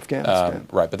that in Afghanistan.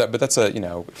 Right, but that's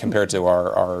compared to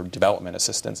our development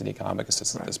assistance and economic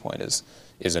assistance at this point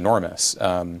is enormous.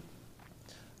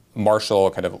 Marshall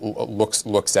kind of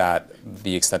looks at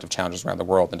the extent of challenges around the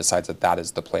world and decides that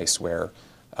is the place where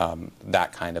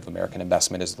that kind of American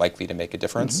investment is likely to make a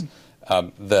difference.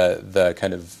 Mm-hmm. The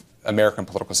kind of American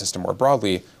political system more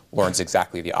broadly learns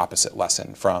exactly the opposite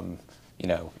lesson from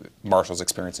Marshall's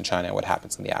experience in China and what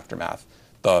happens in the aftermath.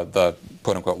 The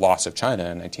quote-unquote loss of China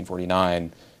in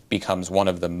 1949 becomes one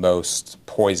of the most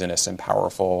poisonous and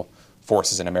powerful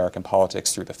forces in American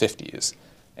politics through the 50s.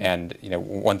 And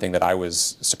one thing that I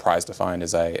was surprised to find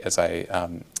as I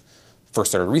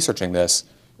first started researching this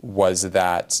was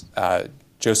that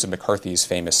Joseph McCarthy's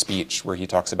famous speech, where he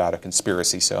talks about a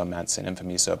conspiracy so immense and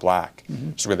infamy so black,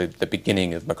 mm-hmm. which is really the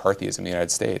beginning of McCarthyism in the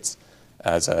United States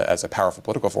as a powerful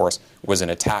political force, was an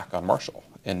attack on Marshall,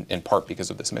 in part because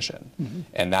of this mission. Mm-hmm.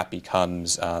 And that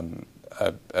becomes an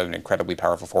incredibly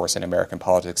powerful force in American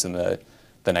politics in the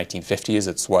 1950s.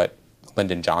 It's what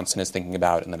Lyndon Johnson is thinking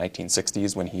about in the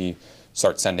 1960s when he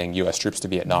starts sending U.S. troops to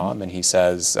Vietnam, mm-hmm. and he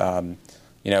says,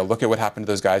 look at what happened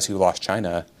to those guys who lost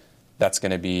China. That's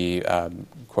going to be,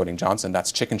 quoting Johnson,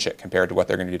 that's chicken shit compared to what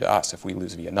they're going to do to us if we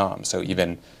lose Vietnam. So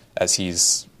even as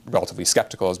he's relatively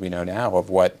skeptical, as we know now,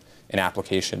 of what an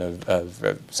application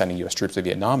of sending U.S. troops to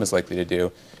Vietnam is likely to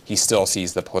do, he still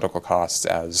sees the political costs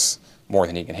as more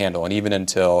than he can handle. And even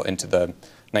into the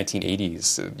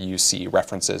 1980s, you see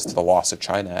references to the loss of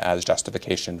China as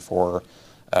justification for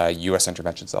U.S.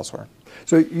 interventions elsewhere.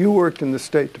 So you worked in the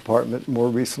State Department more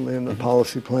recently in the mm-hmm.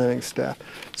 policy planning staff.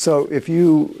 So if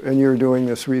you're doing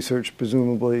this research,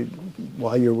 presumably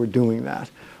while you were doing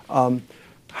that,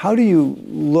 how do you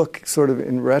look sort of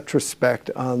in retrospect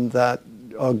on that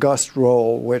august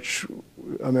role, which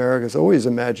America's always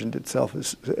imagined itself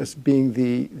as being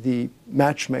the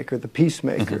matchmaker, the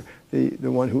peacemaker, mm-hmm.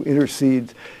 the one who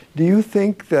intercedes? Do you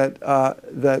think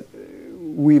that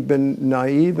we've been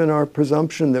naive in our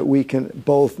presumption that we can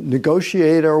both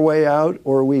negotiate our way out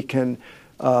or we can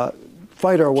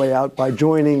fight our way out by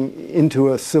joining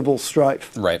into a civil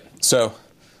strife? Right. So,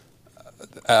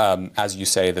 as you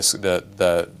say, this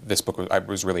book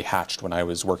was really hatched when I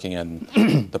was working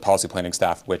in the policy planning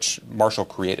staff, which Marshall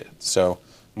created. So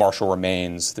Marshall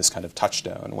remains this kind of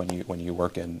touchstone when you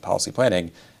work in policy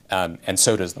planning, and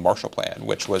so does the Marshall Plan,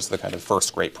 which was the kind of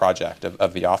first great project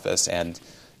of the office, and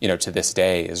to this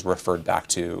day is referred back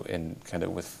to in kind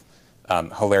of with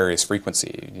hilarious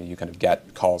frequency. You kind of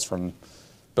get calls from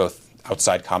both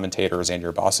outside commentators and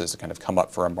your bosses to kind of come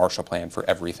up for a Marshall Plan for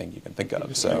everything you can think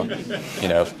of. So,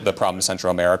 the problem in Central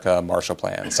America, Marshall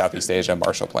Plan, Southeast Asia,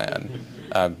 Marshall Plan.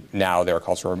 Now there are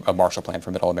calls for a Marshall Plan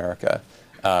for Middle America.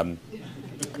 As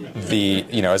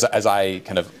I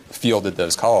kind of fielded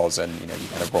those calls, and you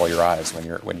kind of roll your eyes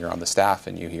when you're on the staff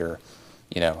and you hear,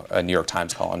 a New York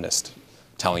Times columnist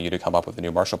telling you to come up with a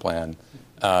new Marshall Plan.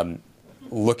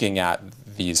 Looking at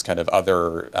these kind of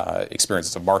other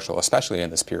experiences of Marshall, especially in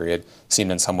this period,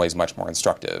 seemed in some ways much more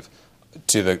instructive.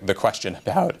 To the question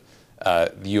about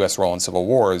the U.S. role in civil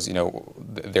wars,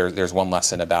 there's one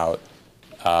lesson about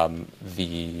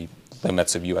the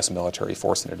limits of U.S. military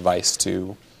force and advice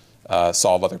to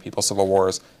solve other people's civil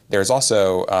wars. There's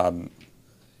also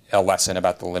a lesson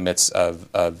about the limits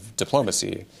of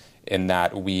diplomacy, in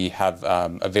that we have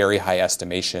a very high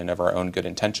estimation of our own good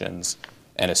intentions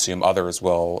and assume others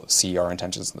will see our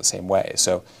intentions in the same way.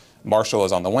 So Marshall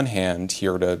is on the one hand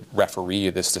here to referee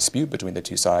this dispute between the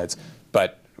two sides,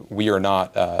 but we are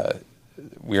not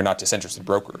disinterested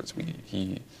brokers.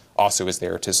 He also is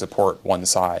there to support one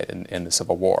side in the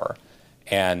Civil War.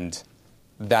 And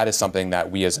that is something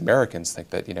that we as Americans think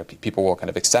that people will kind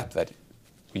of accept that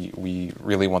we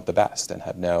really want the best and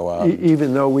have no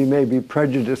even though we may be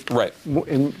prejudiced right.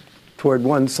 Toward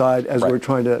one side as right. we're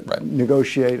trying to right.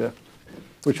 negotiate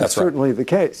which That's is certainly the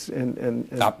case.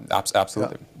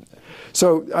 Absolutely. Yeah.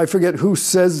 So I forget who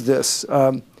says this,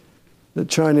 that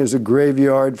China is a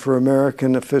graveyard for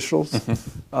American officials.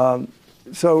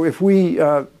 So if we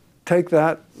take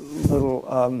that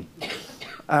little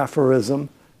aphorism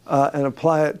and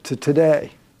apply it to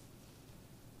today,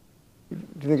 do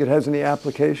you think it has any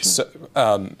application? So,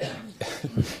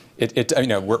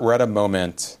 we're at a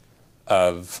moment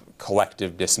of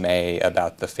collective dismay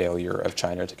about the failure of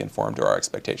China to conform to our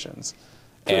expectations.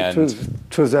 And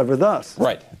 'twas ever thus.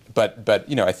 Right. But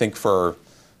I think for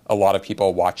a lot of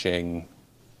people watching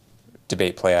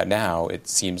debate play out now, it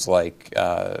seems like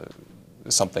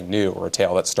something new, or a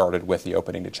tale that started with the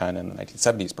opening to China in the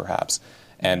 1970s, perhaps.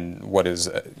 And what is,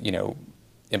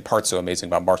 in part so amazing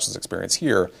about Marshall's experience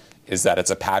here is that it's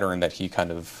a pattern that he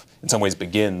kind of, in some ways,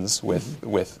 begins with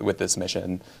this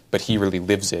mission, but he really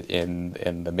lives it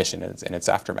in the mission and in its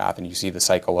aftermath. And you see the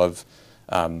cycle of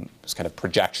this kind of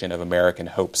projection of American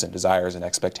hopes and desires and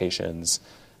expectations,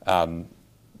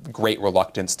 great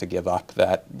reluctance to give up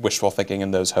that wishful thinking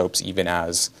and those hopes, even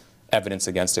as evidence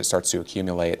against it starts to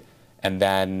accumulate, and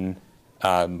then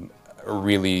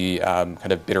really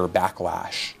kind of bitter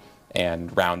backlash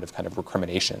and round of kind of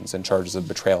recriminations and charges of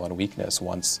betrayal and weakness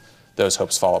once those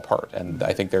hopes fall apart. And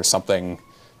I think there's something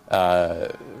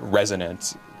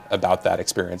resonant about that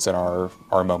experience in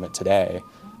our moment today.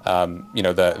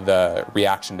 The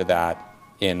reaction to that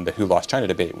in the Who Lost China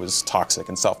debate was toxic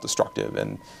and self-destructive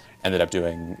and ended up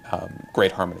doing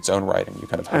great harm in its own right. And you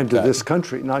kind of hope and to this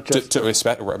country, not just to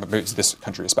this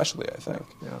country especially, I think.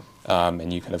 Yeah.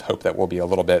 And you kind of hope that we'll be a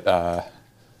little bit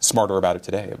smarter about it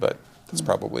today, but it's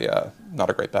probably not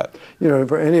a great bet.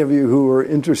 For any of you who are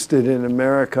interested in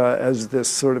America as this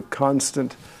sort of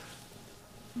constant,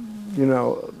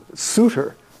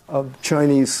 suitor of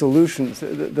Chinese solutions,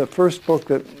 the first book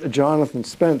that Jonathan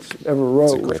Spence ever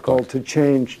wrote was called To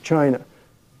Change China.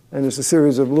 And it's a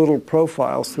series of little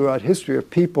profiles throughout history of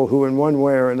people who, in one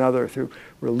way or another, through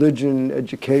religion,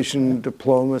 education,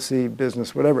 diplomacy,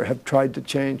 business, whatever, have tried to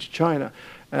change China.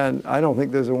 And I don't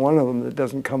think there's one of them that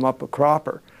doesn't come up a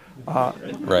cropper.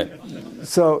 Right.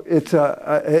 So it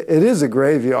is a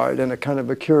graveyard in a kind of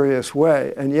a curious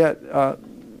way, and yet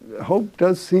hope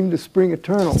does seem to spring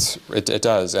eternal. It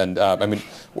does, and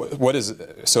what is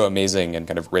so amazing and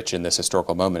kind of rich in this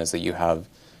historical moment is that you have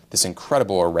this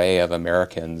incredible array of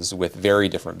Americans with very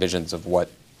different visions of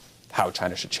how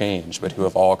China should change, but who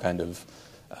have all kind of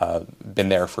been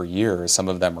there for years. Some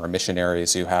of them are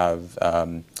missionaries who have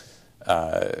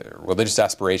religious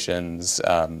aspirations.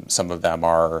 Some of them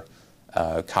are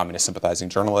communist sympathizing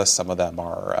journalists. Some of them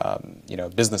are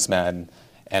businessmen,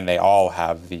 and they all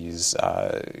have these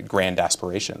grand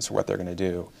aspirations for what they're going to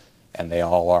do, and they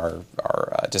all are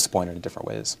disappointed in different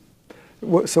ways.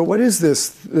 So what is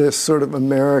this sort of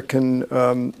American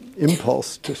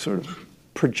impulse to sort of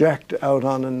project out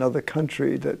on another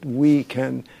country that we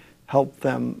can help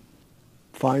them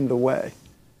find the way?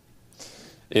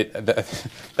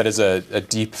 That is a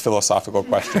deep philosophical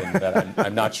question that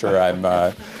I'm not sure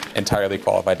I'm entirely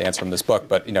qualified to answer from this book.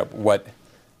 But what?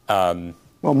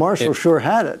 Well, Marshall sure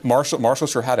had it. Marshall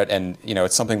sure had it, and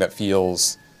it's something that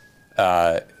feels,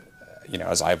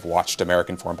 as I've watched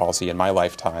American foreign policy in my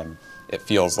lifetime, it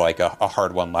feels like a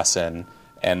hard-won lesson.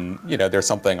 And there's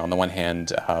something on the one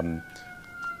hand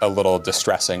a little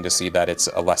distressing to see that it's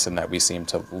a lesson that we seem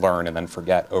to learn and then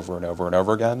forget over and over and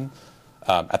over again.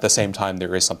 At the same time,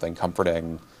 there is something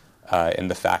comforting in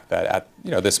the fact that at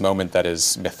this moment that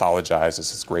is mythologized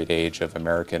as this great age of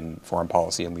American foreign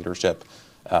policy and leadership,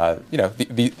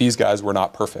 these guys were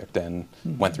not perfect and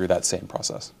went through that same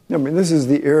process. I mean, this is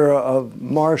the era of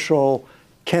Marshall.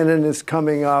 Kennan is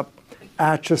coming up.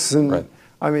 Atchison. Right.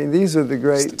 I mean, these are the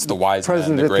great it's the wise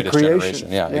president men, the at the greatest creation.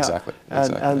 generation. Yeah, exactly.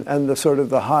 And the sort of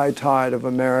the high tide of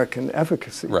American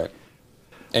efficacy. Right.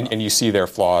 And you see their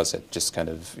flaws at just kind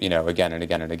of, again and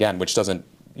again and again, which doesn't,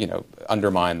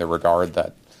 undermine the regard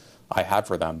that I have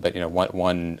for them. But,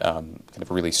 one kind of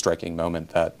really striking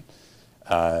moment that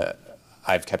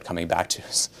I've kept coming back to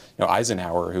is,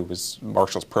 Eisenhower, who was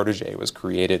Marshall's protege, was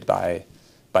created by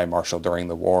Marshall during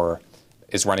the war,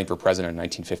 is running for president in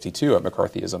 1952 at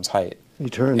McCarthyism's height. He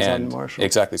turns on Marshall.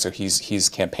 Exactly. So he's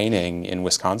campaigning in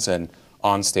Wisconsin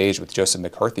on stage with Joseph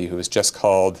McCarthy, who has just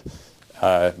called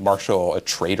Marshall a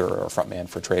traitor or frontman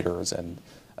for traitors, and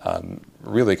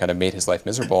really kind of made his life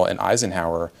miserable. And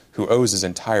Eisenhower, who owes his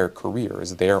entire career,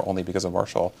 is there only because of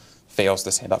Marshall, fails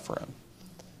to stand up for him.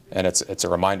 And it's a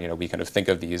reminder, we kind of think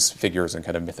of these figures in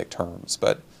kind of mythic terms,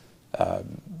 but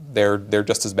they're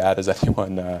just as bad as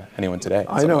anyone today.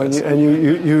 I know, and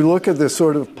you look at this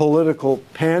sort of political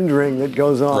pandering that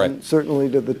goes on, right. certainly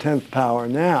to the 10th power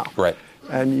now, right.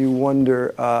 and you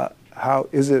wonder how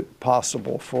is it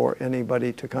possible for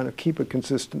anybody to kind of keep a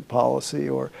consistent policy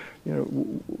or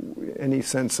any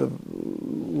sense of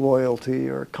loyalty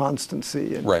or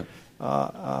constancy. And, right.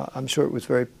 I'm sure it was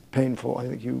very painful. I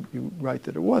think you write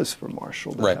that it was for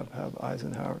Marshall to right. have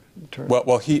Eisenhower turn.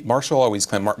 Well, Marshall always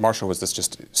claimed Marshall was this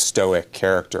just stoic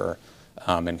character,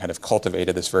 and kind of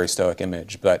cultivated this very stoic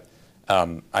image. But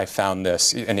I found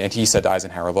this, and he said to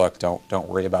Eisenhower, "Look, don't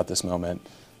worry about this moment.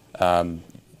 I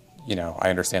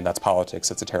understand that's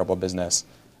politics. It's a terrible business."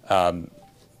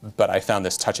 But I found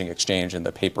this touching exchange in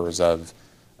the papers of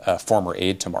a former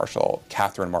aide to Marshall,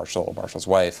 Catherine Marshall, Marshall's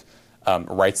wife.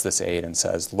 Writes this aide and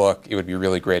says, "Look, it would be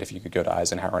really great if you could go to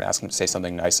Eisenhower and ask him to say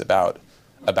something nice about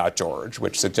George,"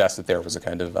 which suggests that there was a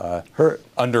kind of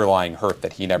underlying hurt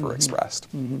that he never mm-hmm. expressed.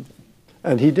 Mm-hmm.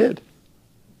 And he did.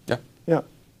 Yeah.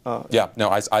 Yeah.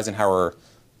 No, Eisenhower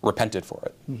repented for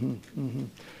it. Mm-hmm. Mm-hmm.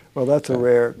 Well, that's a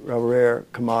rare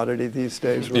commodity these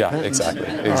days. Repentance. Yeah,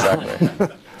 exactly.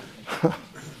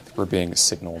 We're being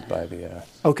signaled by the.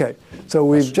 Okay, so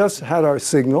we've just had our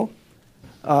signal.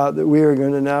 That we are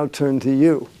going to now turn to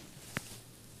you.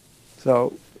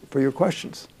 So, for your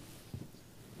questions.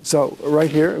 So, right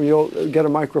here, you'll get a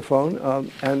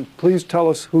microphone, and please tell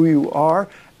us who you are.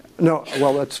 No,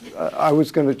 well, I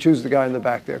was going to choose the guy in the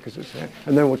back there,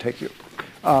 and then we'll take you.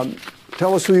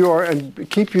 Tell us who you are, and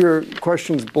keep your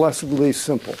questions blessedly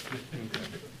simple.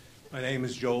 My name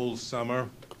is Joel Summer,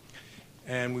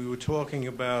 and we were talking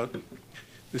about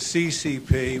the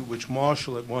CCP, which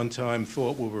Marshall at one time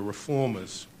thought were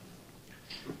reformers.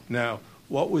 Now,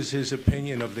 what was his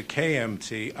opinion of the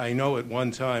KMT? I know at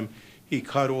one time he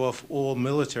cut off all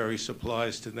military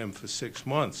supplies to them for 6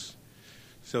 months.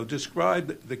 So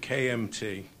describe the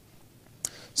KMT.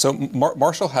 So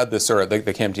Marshall had this sort of,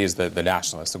 the KMT is the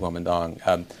nationalists, the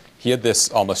Kuomintang. He had this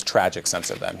almost tragic sense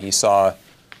of them. He saw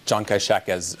Chiang Kai-shek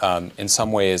as, in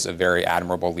some ways, a very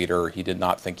admirable leader. He did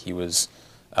not think he was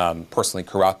personally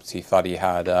corrupt. He thought he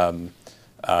had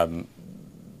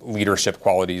leadership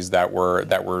qualities that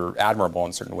were admirable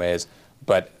in certain ways,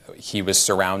 but he was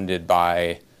surrounded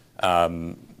by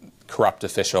corrupt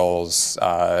officials,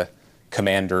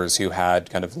 commanders who had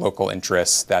kind of local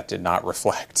interests that did not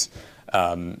reflect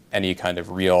any kind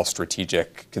of real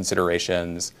strategic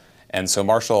considerations. And so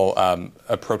Marshall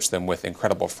approached them with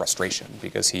incredible frustration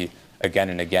because he, again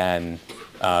and again,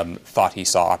 thought he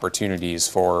saw opportunities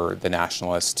for the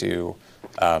nationalists to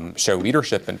show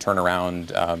leadership and turn around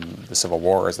the Civil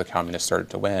War as the communists started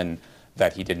to win,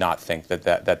 that he did not think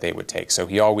that they would take. So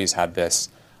he always had this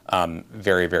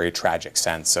very, very tragic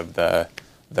sense of the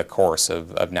course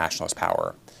of nationalist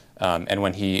power. And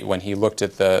when he looked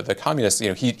at the communists,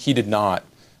 he did not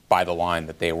buy the line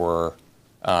that they were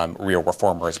real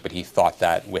reformers, but he thought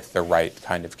that with the right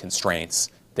kind of constraints,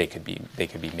 they could be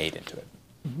made into it.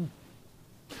 Mm-hmm.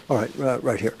 All right,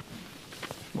 right here.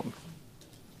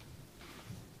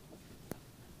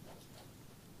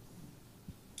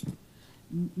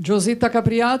 Josetta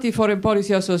Capriati, Foreign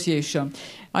Policy Association.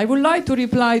 I would like to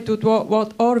reply to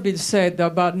what Orville said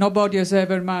about nobody has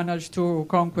ever managed to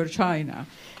conquer China.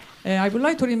 I would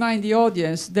like to remind the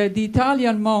audience that the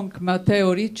Italian monk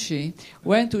Matteo Ricci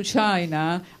went to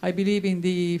China, I believe in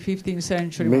the 15th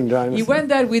century. He went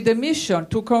there with the mission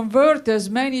to convert as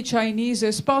many Chinese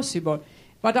as possible.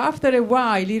 But after a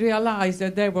while, he realized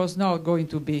that that was not going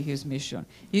to be his mission.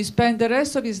 He spent the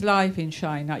rest of his life in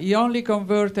China. He only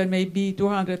converted maybe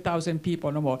 200,000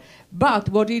 people, no more. But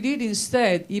what he did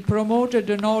instead, he promoted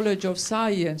the knowledge of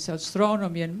science,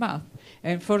 astronomy, and math.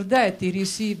 And for that, he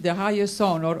received the highest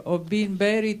honor of being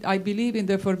buried, I believe, in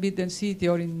the Forbidden City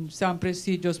or in some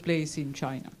prestigious place in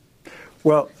China.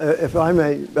 Well, if I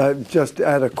may just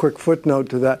add a quick footnote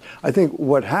to that, I think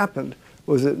what happened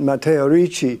was that Matteo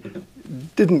Ricci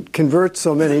didn't convert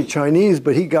so many Chinese,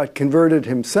 but he got converted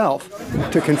himself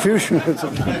to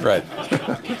Confucianism. Right.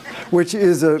 Which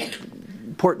is an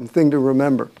important thing to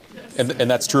remember. And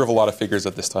that's true of a lot of figures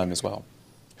at this time as well,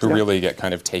 who really get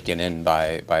kind of taken in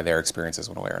by their experiences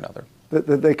one way or another.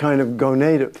 That they kind of go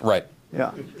native. Right.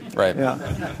 Yeah. Right.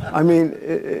 Yeah. I mean,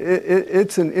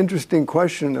 it's an interesting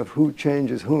question of who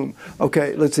changes whom.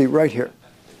 Okay, let's see, right here.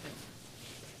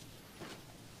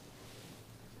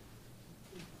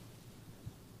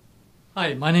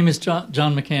 Hi, my name is John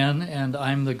McCann, and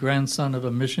I'm the grandson of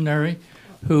a missionary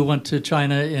who went to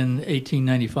China in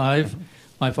 1895.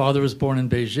 My father was born in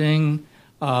Beijing,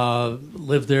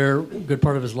 lived there a good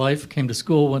part of his life, came to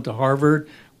school, went to Harvard,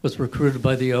 was recruited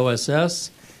by the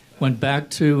OSS, went back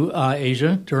to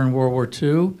Asia during World War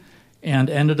II, and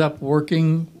ended up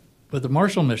working with the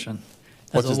Marshall Mission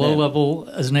as a low-level.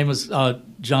 His name was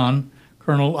John,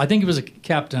 Colonel. I think he was a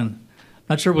captain.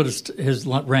 Not sure what his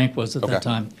rank was at that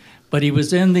time, but he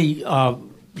was in the.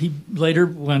 He later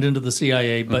went into the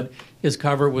CIA, but his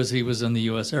cover was he was in the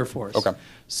U.S. Air Force. Okay.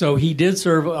 So he did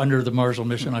serve under the Marshall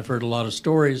Mission. I've heard a lot of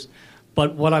stories.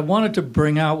 But what I wanted to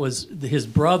bring out was his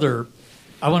brother.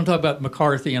 I want to talk about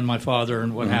McCarthy and my father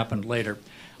and what happened later.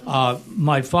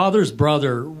 My father's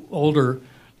brother, older,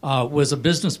 was a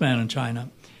businessman in China,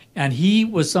 and he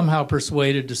was somehow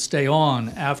persuaded to stay on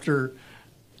after,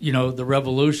 the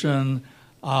revolution,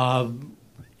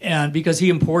 and because he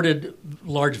imported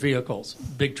large vehicles,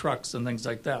 big trucks and things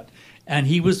like that, and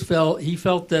he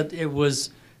felt that it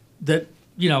was that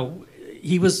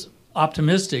he was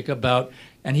optimistic about,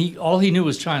 and all he knew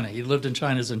was China. He lived in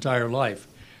China his entire life,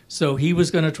 so he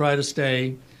was going to try to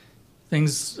stay.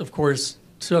 Things, of course,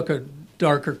 took a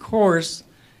darker course,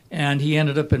 and he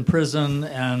ended up in prison.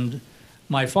 And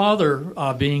my father,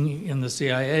 being in the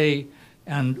CIA,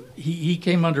 and he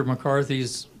came under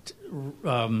McCarthy's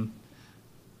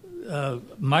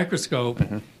microscope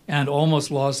and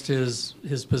almost lost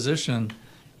his position.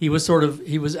 He was banished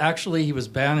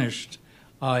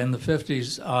in the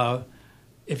 50s.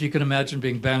 If you can imagine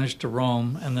being banished to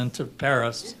Rome and then to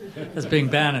Paris as being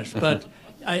banished, but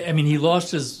I mean he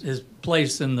lost his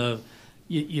place in the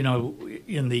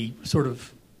in the sort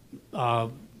of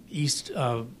East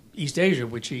Asia,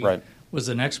 which he was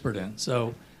an expert in.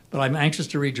 So. But I'm anxious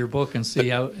to read your book and see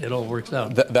how it all works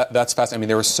out. That's fascinating. I mean,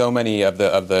 there were so many of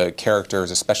the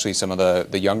characters, especially some of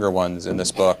the younger ones in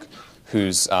this book,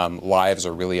 whose lives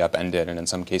are really upended and in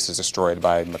some cases destroyed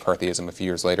by McCarthyism. A few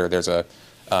years later, there's a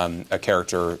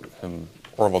character whom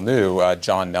Orville knew,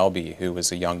 John Nelby, who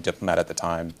was a young diplomat at the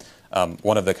time.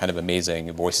 One of the kind of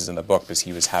amazing voices in the book was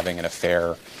he was having an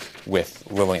affair with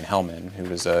Lillian Hellman, who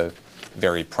was a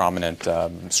very prominent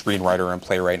screenwriter and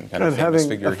playwright and kind of famous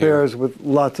figure having affairs with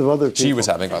lots of other people. She was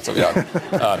having lots of,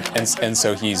 and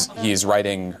so he's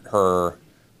writing her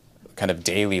kind of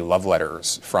daily love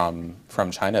letters from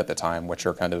China at the time, which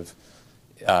are kind of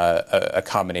a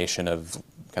combination of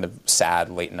kind of sad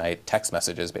late night text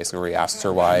messages, basically, where he asks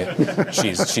her why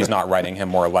she's not writing him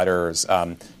more letters,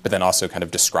 but then also kind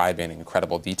of describing in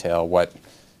incredible detail what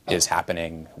is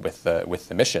happening with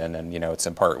the mission, and it's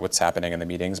in part what's happening in the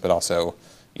meetings, but also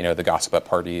the gossip at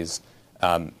parties.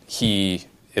 He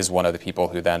is one of the people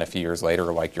who then a few years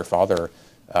later, like your father,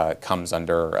 comes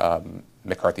under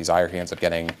McCarthy's ire. He ends up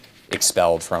getting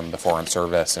expelled from the Foreign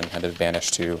Service and kind of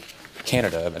banished to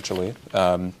Canada eventually.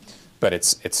 But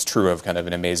it's true of kind of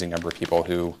an amazing number of people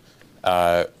who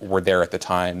were there at the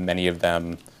time. Many of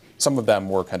them, some of them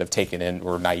were kind of taken in,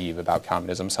 were naive about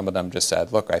communism. Some of them just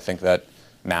said, look, I think that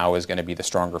Mao is going to be the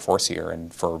stronger force here,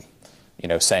 and for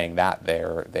saying that,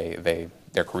 their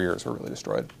careers were really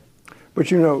destroyed. But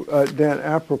Dan,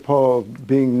 apropos of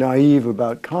being naive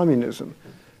about communism,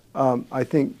 I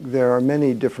think there are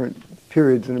many different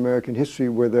periods in American history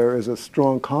where there is a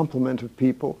strong complement of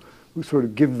people who sort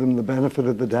of give them the benefit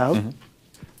of the doubt. Mm-hmm.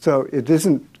 So it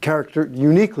isn't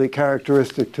uniquely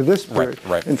characteristic to this period.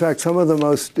 Right. In fact, some of the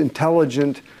most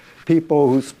intelligent people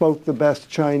who spoke the best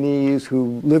Chinese,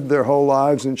 who lived their whole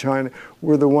lives in China,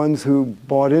 were the ones who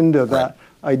bought into that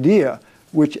idea,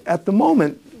 which at the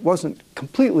moment wasn't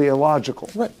completely illogical.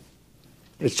 Right.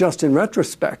 It's just in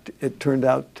retrospect it turned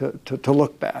out to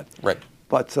look bad. Right.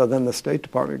 But then the State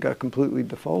Department got completely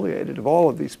defoliated of all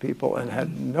of these people and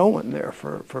had no one there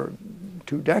for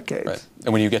 2 decades. Right.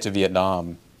 And when you get to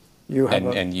Vietnam, it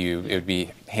would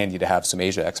be handy to have some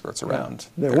Asia experts around.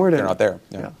 Yeah, they're not there.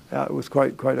 Yeah, it was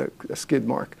quite a skid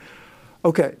mark.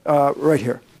 Okay, right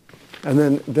here, and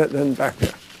then back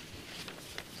there.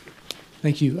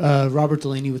 Thank you, Robert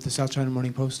Delaney with the South China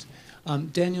Morning Post.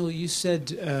 Daniel, you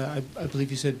said, I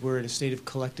believe you said, we're in a state of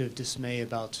collective dismay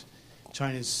about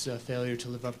China's failure to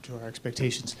live up to our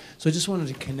expectations. So I just wanted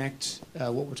to connect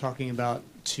what we're talking about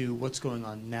to what's going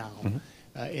on now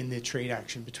in the trade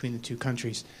action between the two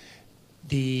countries.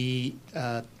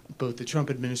 Both the Trump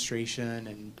administration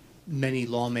and many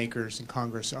lawmakers in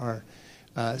Congress are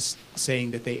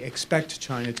saying that they expect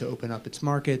China to open up its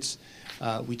markets.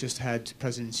 We just had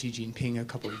President Xi Jinping a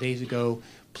couple of days ago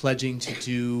pledging to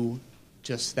do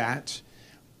just that.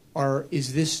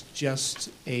 Is this just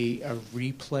a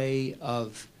replay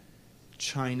of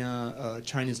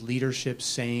China's leadership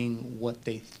saying what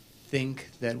they think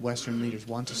that Western leaders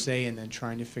want to say, and then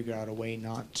trying to figure out a way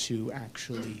not to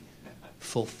actually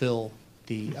fulfill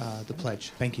the pledge?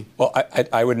 Thank you. Well,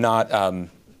 I would not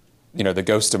the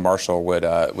ghost of Marshall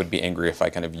would be angry if I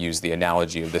kind of use the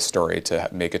analogy of this story to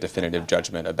make a definitive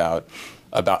judgment about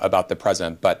the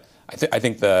present. But I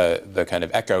think the kind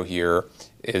of echo here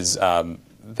is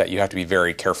that you have to be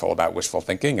very careful about wishful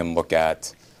thinking and look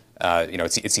at,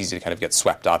 it's easy to kind of get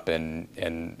swept up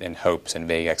in hopes and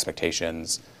vague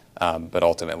expectations. But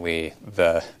ultimately,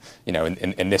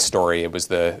 in this story, it was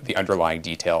the underlying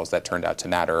details that turned out to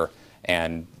matter,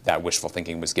 and that wishful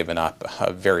thinking was given up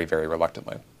very, very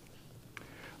reluctantly.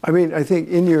 I mean, I think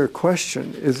in your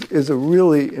question is a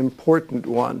really important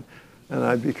one, and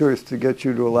I'd be curious to get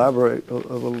you to elaborate a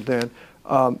little, Dan.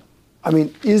 I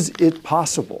mean, is it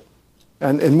possible?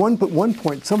 And in one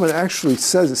point, someone actually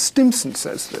says, Stimson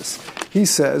says this. He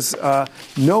says,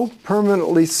 no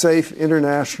permanently safe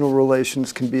international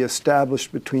relations can be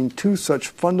established between two such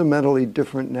fundamentally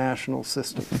different national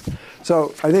systems.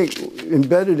 So I think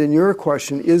embedded in your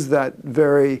question is that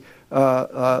very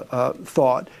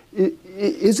thought.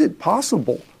 Is it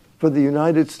possible for the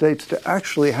United States to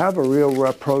actually have a real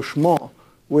rapprochement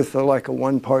with like a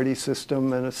one-party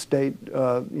system and a state,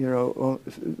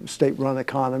 state-run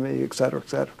economy, et cetera, et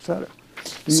cetera, et cetera?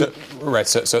 So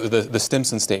the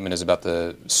Stimson statement is about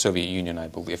the Soviet Union, I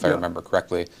believe, if I remember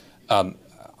correctly.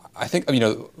 I think,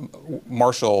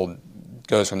 Marshall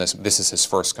goes from this. This is his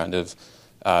first kind of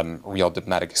real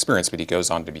diplomatic experience, but he goes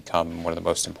on to become one of the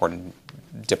most important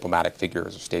diplomatic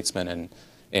figures or statesmen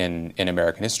in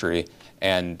American history.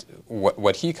 And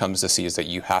what he comes to see is that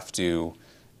you have to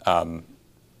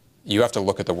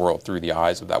look at the world through the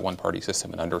eyes of that one-party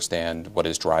system and understand what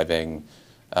is driving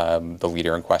the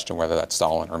leader in question, whether that's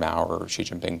Stalin or Mao or Xi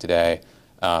Jinping today,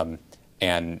 and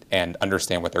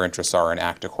understand what their interests are and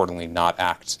act accordingly, not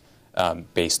act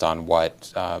based on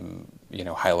what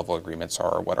high-level agreements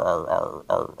are or what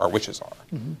our wishes are.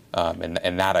 Mm-hmm.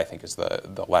 And that, I think, is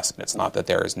the lesson. It's not that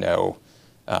there is no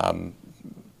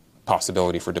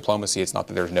possibility for diplomacy. It's not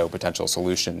that there's no potential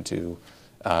solution to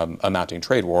a mounting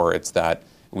trade war. It's that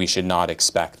we should not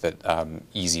expect that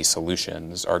easy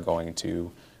solutions are going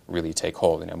to really take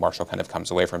hold. Marshall kind of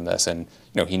comes away from this, and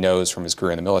he knows from his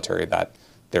career in the military that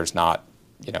there's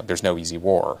no easy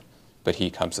war. But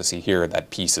he comes to see here that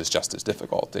peace is just as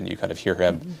difficult, and you kind of hear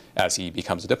him as he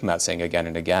becomes a diplomat saying again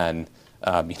and again,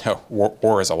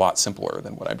 war is a lot simpler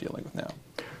than what I'm dealing with now.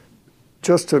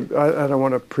 I don't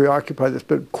want to preoccupy this,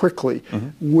 but quickly,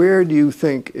 where do you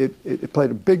think it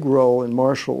played a big role in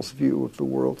Marshall's view of the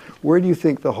world? Where do you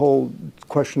think the whole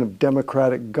question of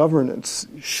democratic governance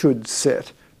should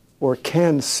sit or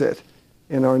can sit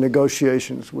in our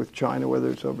negotiations with China, whether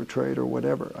it's over trade or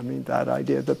whatever? I mean, that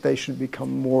idea that they should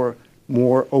become more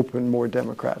open, more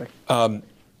democratic. Early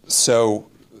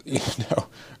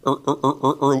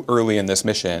in this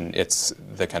mission, it's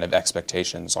the kind of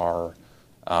expectations are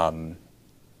kind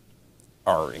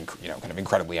of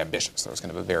incredibly ambitious. There's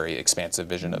kind of a very expansive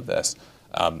vision of this.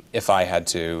 If I had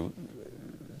to,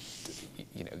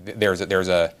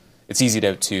 it's easy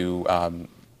to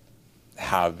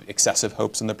have excessive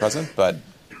hopes in the present, but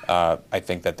I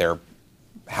think that there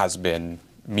has been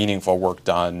meaningful work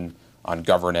done on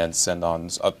governance and on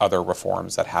other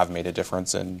reforms that have made a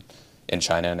difference in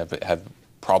China and have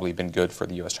probably been good for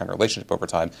the U.S. China relationship over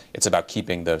time. It's about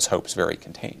keeping those hopes very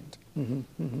contained and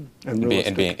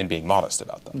being modest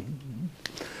about them.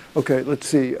 Okay, let's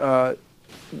see. Right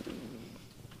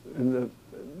in the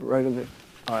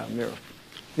mirror.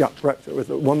 Yeah, right, with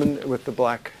the woman with the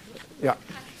black. Yeah.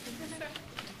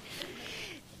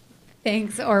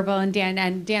 Thanks, Orville and Dan.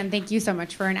 And Dan, thank you so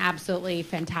much for an absolutely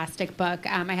fantastic book.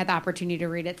 I had the opportunity to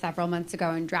read it several months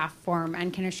ago in draft form,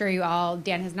 and can assure you all,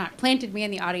 Dan has not planted me in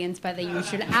the audience, but that you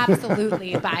should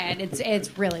absolutely buy it.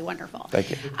 It's really wonderful. Thank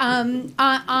you.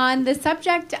 On the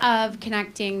subject of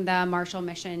connecting the Marshall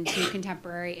Mission to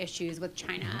contemporary issues with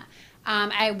China,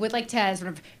 I would like to sort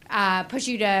of press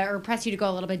you to go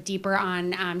a little bit deeper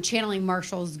on channeling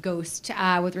Marshall's ghost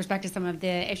with respect to some of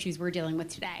the issues we're dealing with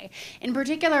today. In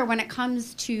particular, when it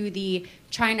comes to the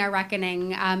China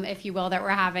reckoning, if you will, that we're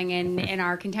having in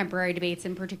our contemporary debates,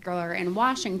 in particular in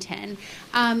Washington,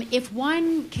 if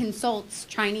one consults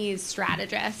Chinese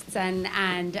strategists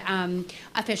and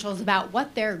officials about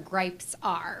what their gripes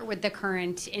are with the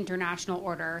current international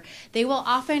order, they will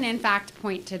often, in fact,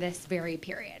 point to this very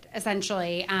period.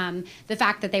 Essentially, the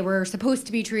fact that they they were supposed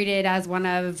to be treated as one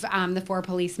of the four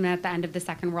policemen at the end of the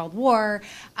Second World War,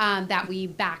 that we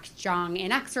backed Zhang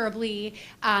inexorably,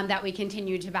 that we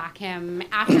continued to back him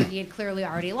after he had clearly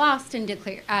already lost and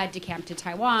decamped to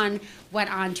Taiwan,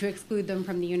 went on to exclude them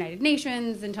from the United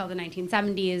Nations until the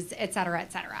 1970s, et cetera,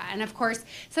 et cetera. And of course,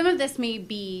 some of this may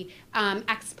be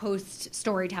ex post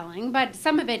storytelling, but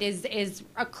some of it is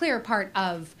a clear part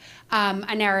of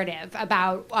a narrative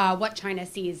about what China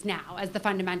sees now as the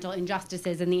fundamental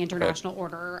injustices in the international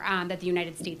order that the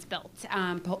United States built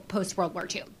post World War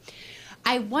II.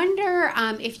 I wonder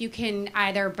if you can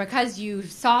either, because you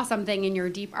saw something in your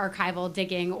deep archival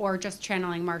digging or just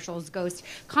channeling Marshall's ghost,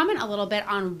 comment a little bit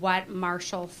on what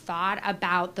Marshall thought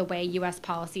about the way U.S.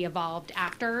 policy evolved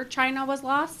after China was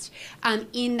lost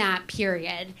in that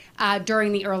period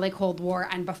during the early Cold War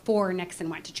and before Nixon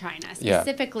went to China.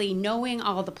 Specifically, knowing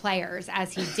all the players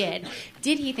as he did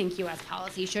he think U.S.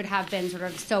 policy should have been sort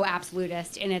of so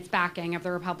absolutist in its backing of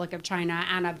the Republic of China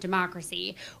and of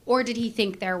democracy, or did he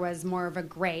think there was more of a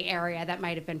gray area that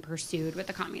might have been pursued with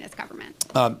the communist government?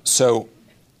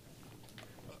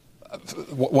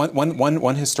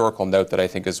 One historical note that I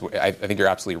think is, I think you're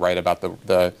absolutely right about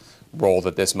the role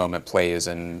that this moment plays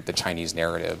in the Chinese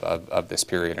narrative of this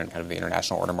period and kind of the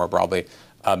international order more broadly.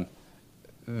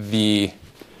 The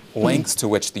lengths to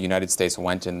which the United States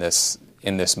went in this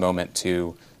moment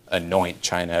to anoint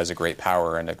China as a great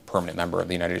power and a permanent member of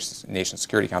the United Nations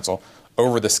Security Council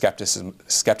over the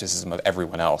skepticism of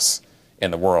everyone else in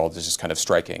the world is just kind of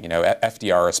striking. You know,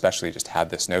 FDR especially just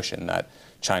had this notion that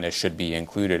China should be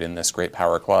included in this great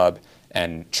power club,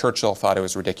 and Churchill thought it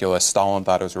was ridiculous, Stalin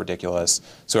thought it was ridiculous.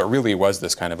 So it really was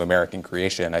this kind of American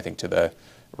creation, I think, to the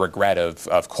regret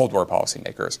of Cold War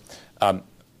policymakers.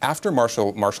 After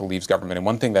Marshall leaves government, and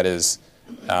one thing that is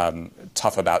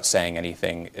tough about saying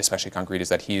anything, especially concrete, is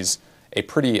that he's a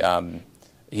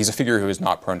figure who is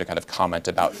not prone to kind of comment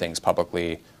about things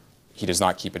publicly. He does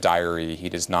not keep a diary. He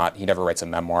never writes a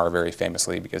memoir, very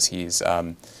famously, because he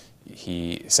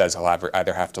says he'll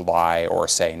either have to lie or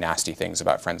say nasty things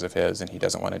about friends of his, and he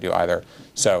doesn't want to do either.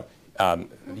 So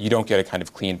you don't get a kind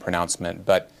of clean pronouncement.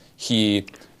 But he,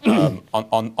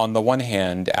 on the one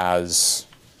hand, as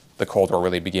the Cold War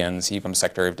really begins, he becomes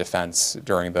Secretary of Defense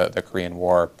during the Korean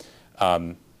War,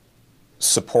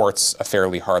 supports a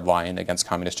fairly hard line against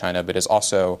Communist China, but is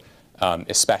also,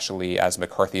 especially as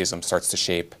McCarthyism starts to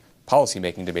shape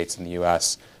policymaking debates in the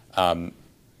U.S.,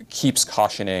 keeps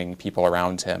cautioning people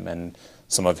around him and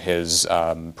some of his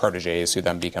protégés, who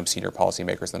then become senior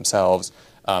policymakers themselves,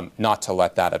 not to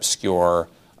let that obscure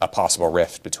a possible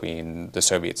rift between the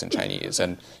Soviets and Chinese.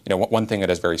 And one thing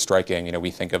that is very striking, we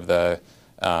think of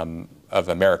of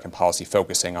American policy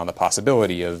focusing on the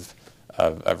possibility of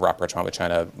rapprochement with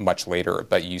China much later,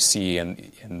 but you see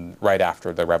in right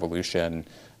after the revolution,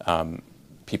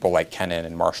 people like Kennan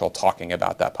and Marshall talking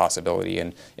about that possibility,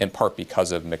 and in part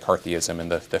because of McCarthyism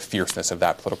and the fierceness of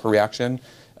that political reaction.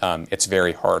 It's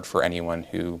very hard for anyone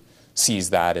who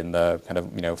sees that in the kind of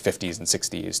 50s and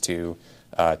 60s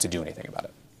to do anything about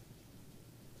it.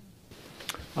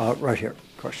 Right here,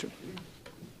 question.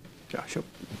 Joshua.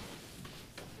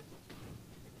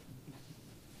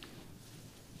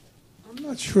 I'm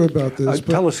not sure about this.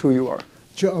 Tell us who you are.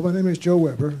 My name is Joe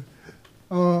Weber.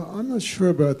 I'm not sure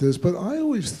about this, but I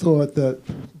always thought that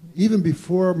even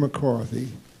before McCarthy,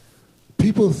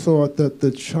 people thought that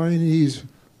the Chinese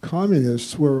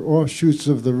communists were offshoots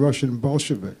of the Russian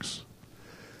Bolsheviks.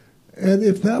 And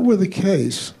if that were the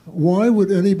case, why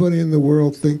would anybody in the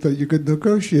world think that you could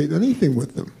negotiate anything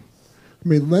with them? I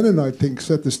mean, Lenin, I think,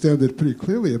 set the standard pretty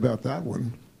clearly about that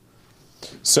one.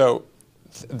 So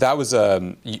that was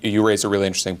you raised a really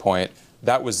interesting point.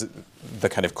 That was the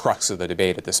kind of crux of the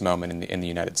debate at this moment in the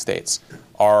United States.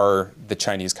 Are the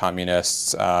Chinese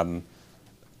communists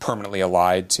permanently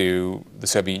allied to the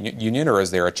Soviet Union, or is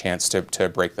there a chance to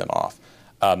break them off?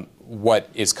 What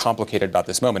is complicated about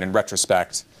this moment, in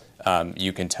retrospect,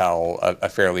 you can tell a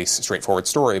fairly straightforward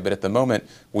story, but at the moment,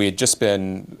 we had just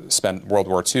spent World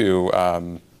War II,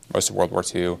 most of World War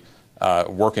II,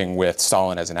 working with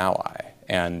Stalin as an ally,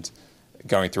 and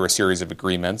going through a series of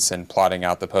agreements and plotting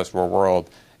out the post-war world.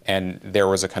 And there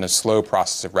was a kind of slow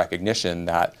process of recognition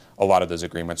that a lot of those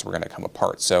agreements were going to come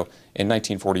apart. So in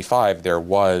 1945, there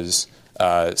was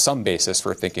some basis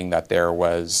for thinking that there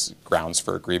was grounds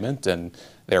for agreement, and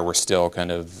there were still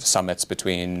kind of summits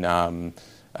between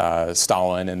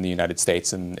Stalin and the United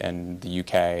States and the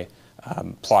UK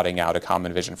plotting out a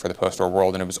common vision for the post-war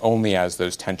world. And it was only as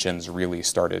those tensions really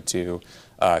started to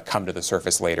come to the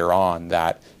surface later on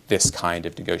that this kind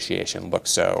of negotiation looked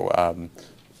so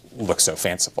look so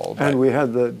fanciful. And we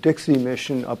had the Dixie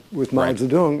mission up with Mao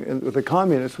Zedong and with the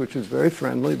communists, which was very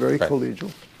friendly, very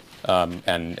collegial.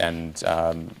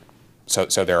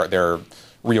 So there are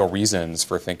real reasons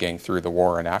for thinking through the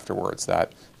war and afterwards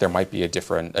that there might be a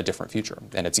different future,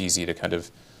 and it's easy to kind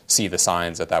of see the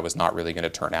signs that that was not really going to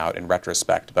turn out in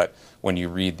retrospect. But when you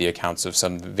read the accounts of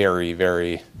some very,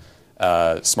 very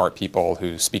smart people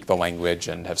who speak the language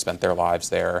and have spent their lives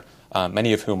there,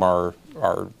 many of whom are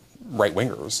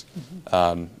right-wingers,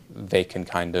 they can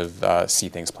kind of see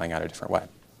things playing out a different way,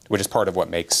 which is part of what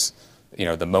makes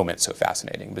the moment so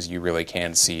fascinating, because you really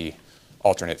can see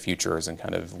alternate futures and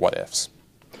kind of what-ifs.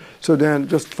 So Dan,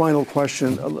 just final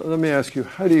question. Let me ask you,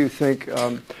 how do you think,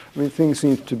 things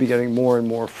seem to be getting more and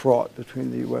more fraught between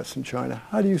the U.S. and China.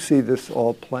 How do you see this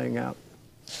all playing out?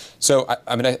 So,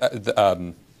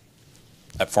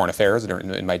 at Foreign Affairs,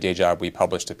 in my day job, we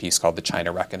published a piece called The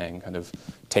China Reckoning, kind of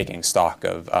taking stock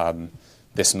of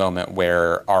this moment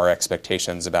where our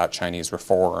expectations about Chinese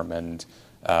reform and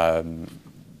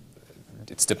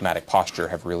its diplomatic posture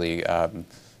have really kind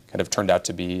of turned out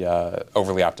to be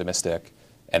overly optimistic.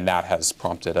 And that has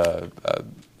prompted a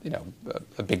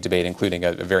big debate, including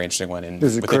a very interesting one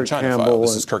within ChinaFile.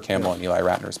 This is Kurt Campbell and Eli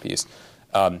Ratner's piece.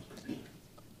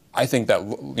 I think that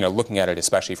looking at it,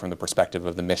 especially from the perspective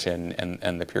of the mission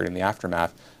and the period in the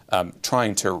aftermath,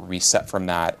 trying to reset from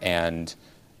that and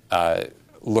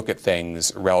look at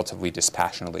things relatively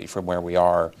dispassionately from where we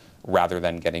are, rather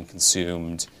than getting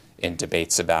consumed in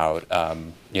debates about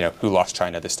who lost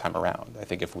China this time around. I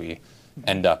think if we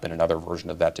end up in another version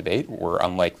of that debate, we're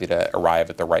unlikely to arrive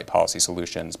at the right policy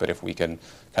solutions. But if we can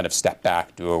kind of step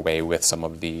back, do away with some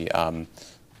of the,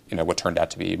 what turned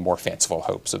out to be more fanciful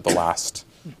hopes of the last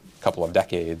couple of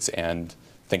decades, and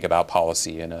think about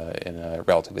policy in a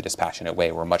relatively dispassionate way,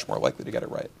 we're much more likely to get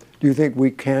it right. Do you think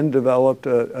we can develop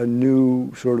a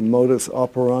new sort of modus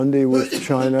operandi with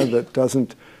China that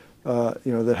doesn't,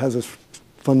 that has a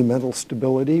fundamental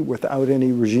stability without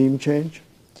any regime change?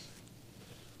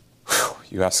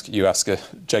 You ask a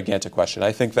gigantic question.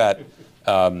 I think that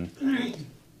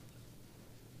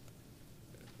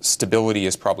stability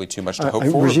is probably too much to hope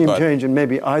for. Regime change in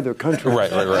maybe either country.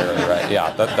 Right.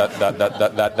 Yeah,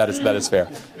 that is fair.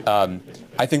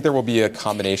 I think there will be a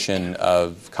combination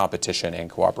of competition and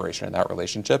cooperation in that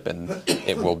relationship, and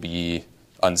it will be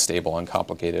unstable and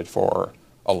complicated for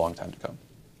a long time to come.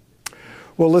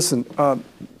 Well, listen.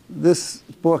 This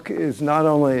book is not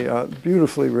only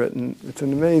beautifully written, it's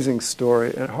an amazing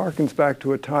story, and it harkens back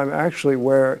to a time actually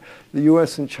where the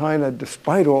U.S. and China,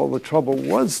 despite all the trouble,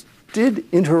 did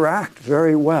interact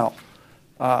very well.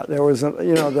 There was,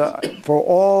 for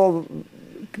all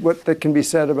what that can be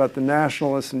said about the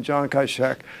nationalists and Chiang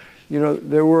Kai-shek,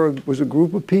 there was a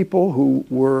group of people who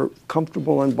were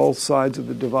comfortable on both sides of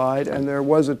the divide, and there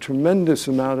was a tremendous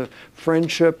amount of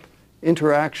friendship,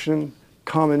 interaction,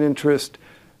 common interest,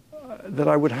 that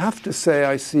I would have to say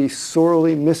I see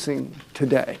sorely missing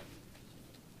today.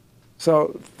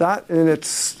 So that in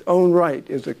its own right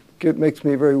it makes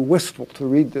me very wistful to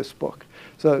read this book.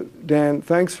 So Dan,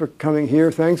 thanks for coming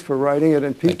here. Thanks for writing it.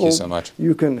 And people, thank you so much.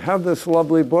 You can have this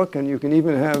lovely book, and you can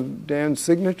even have Dan's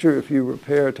signature if you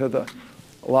repair to the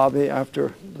lobby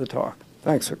after the talk.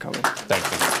 Thanks for coming. Thank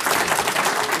you.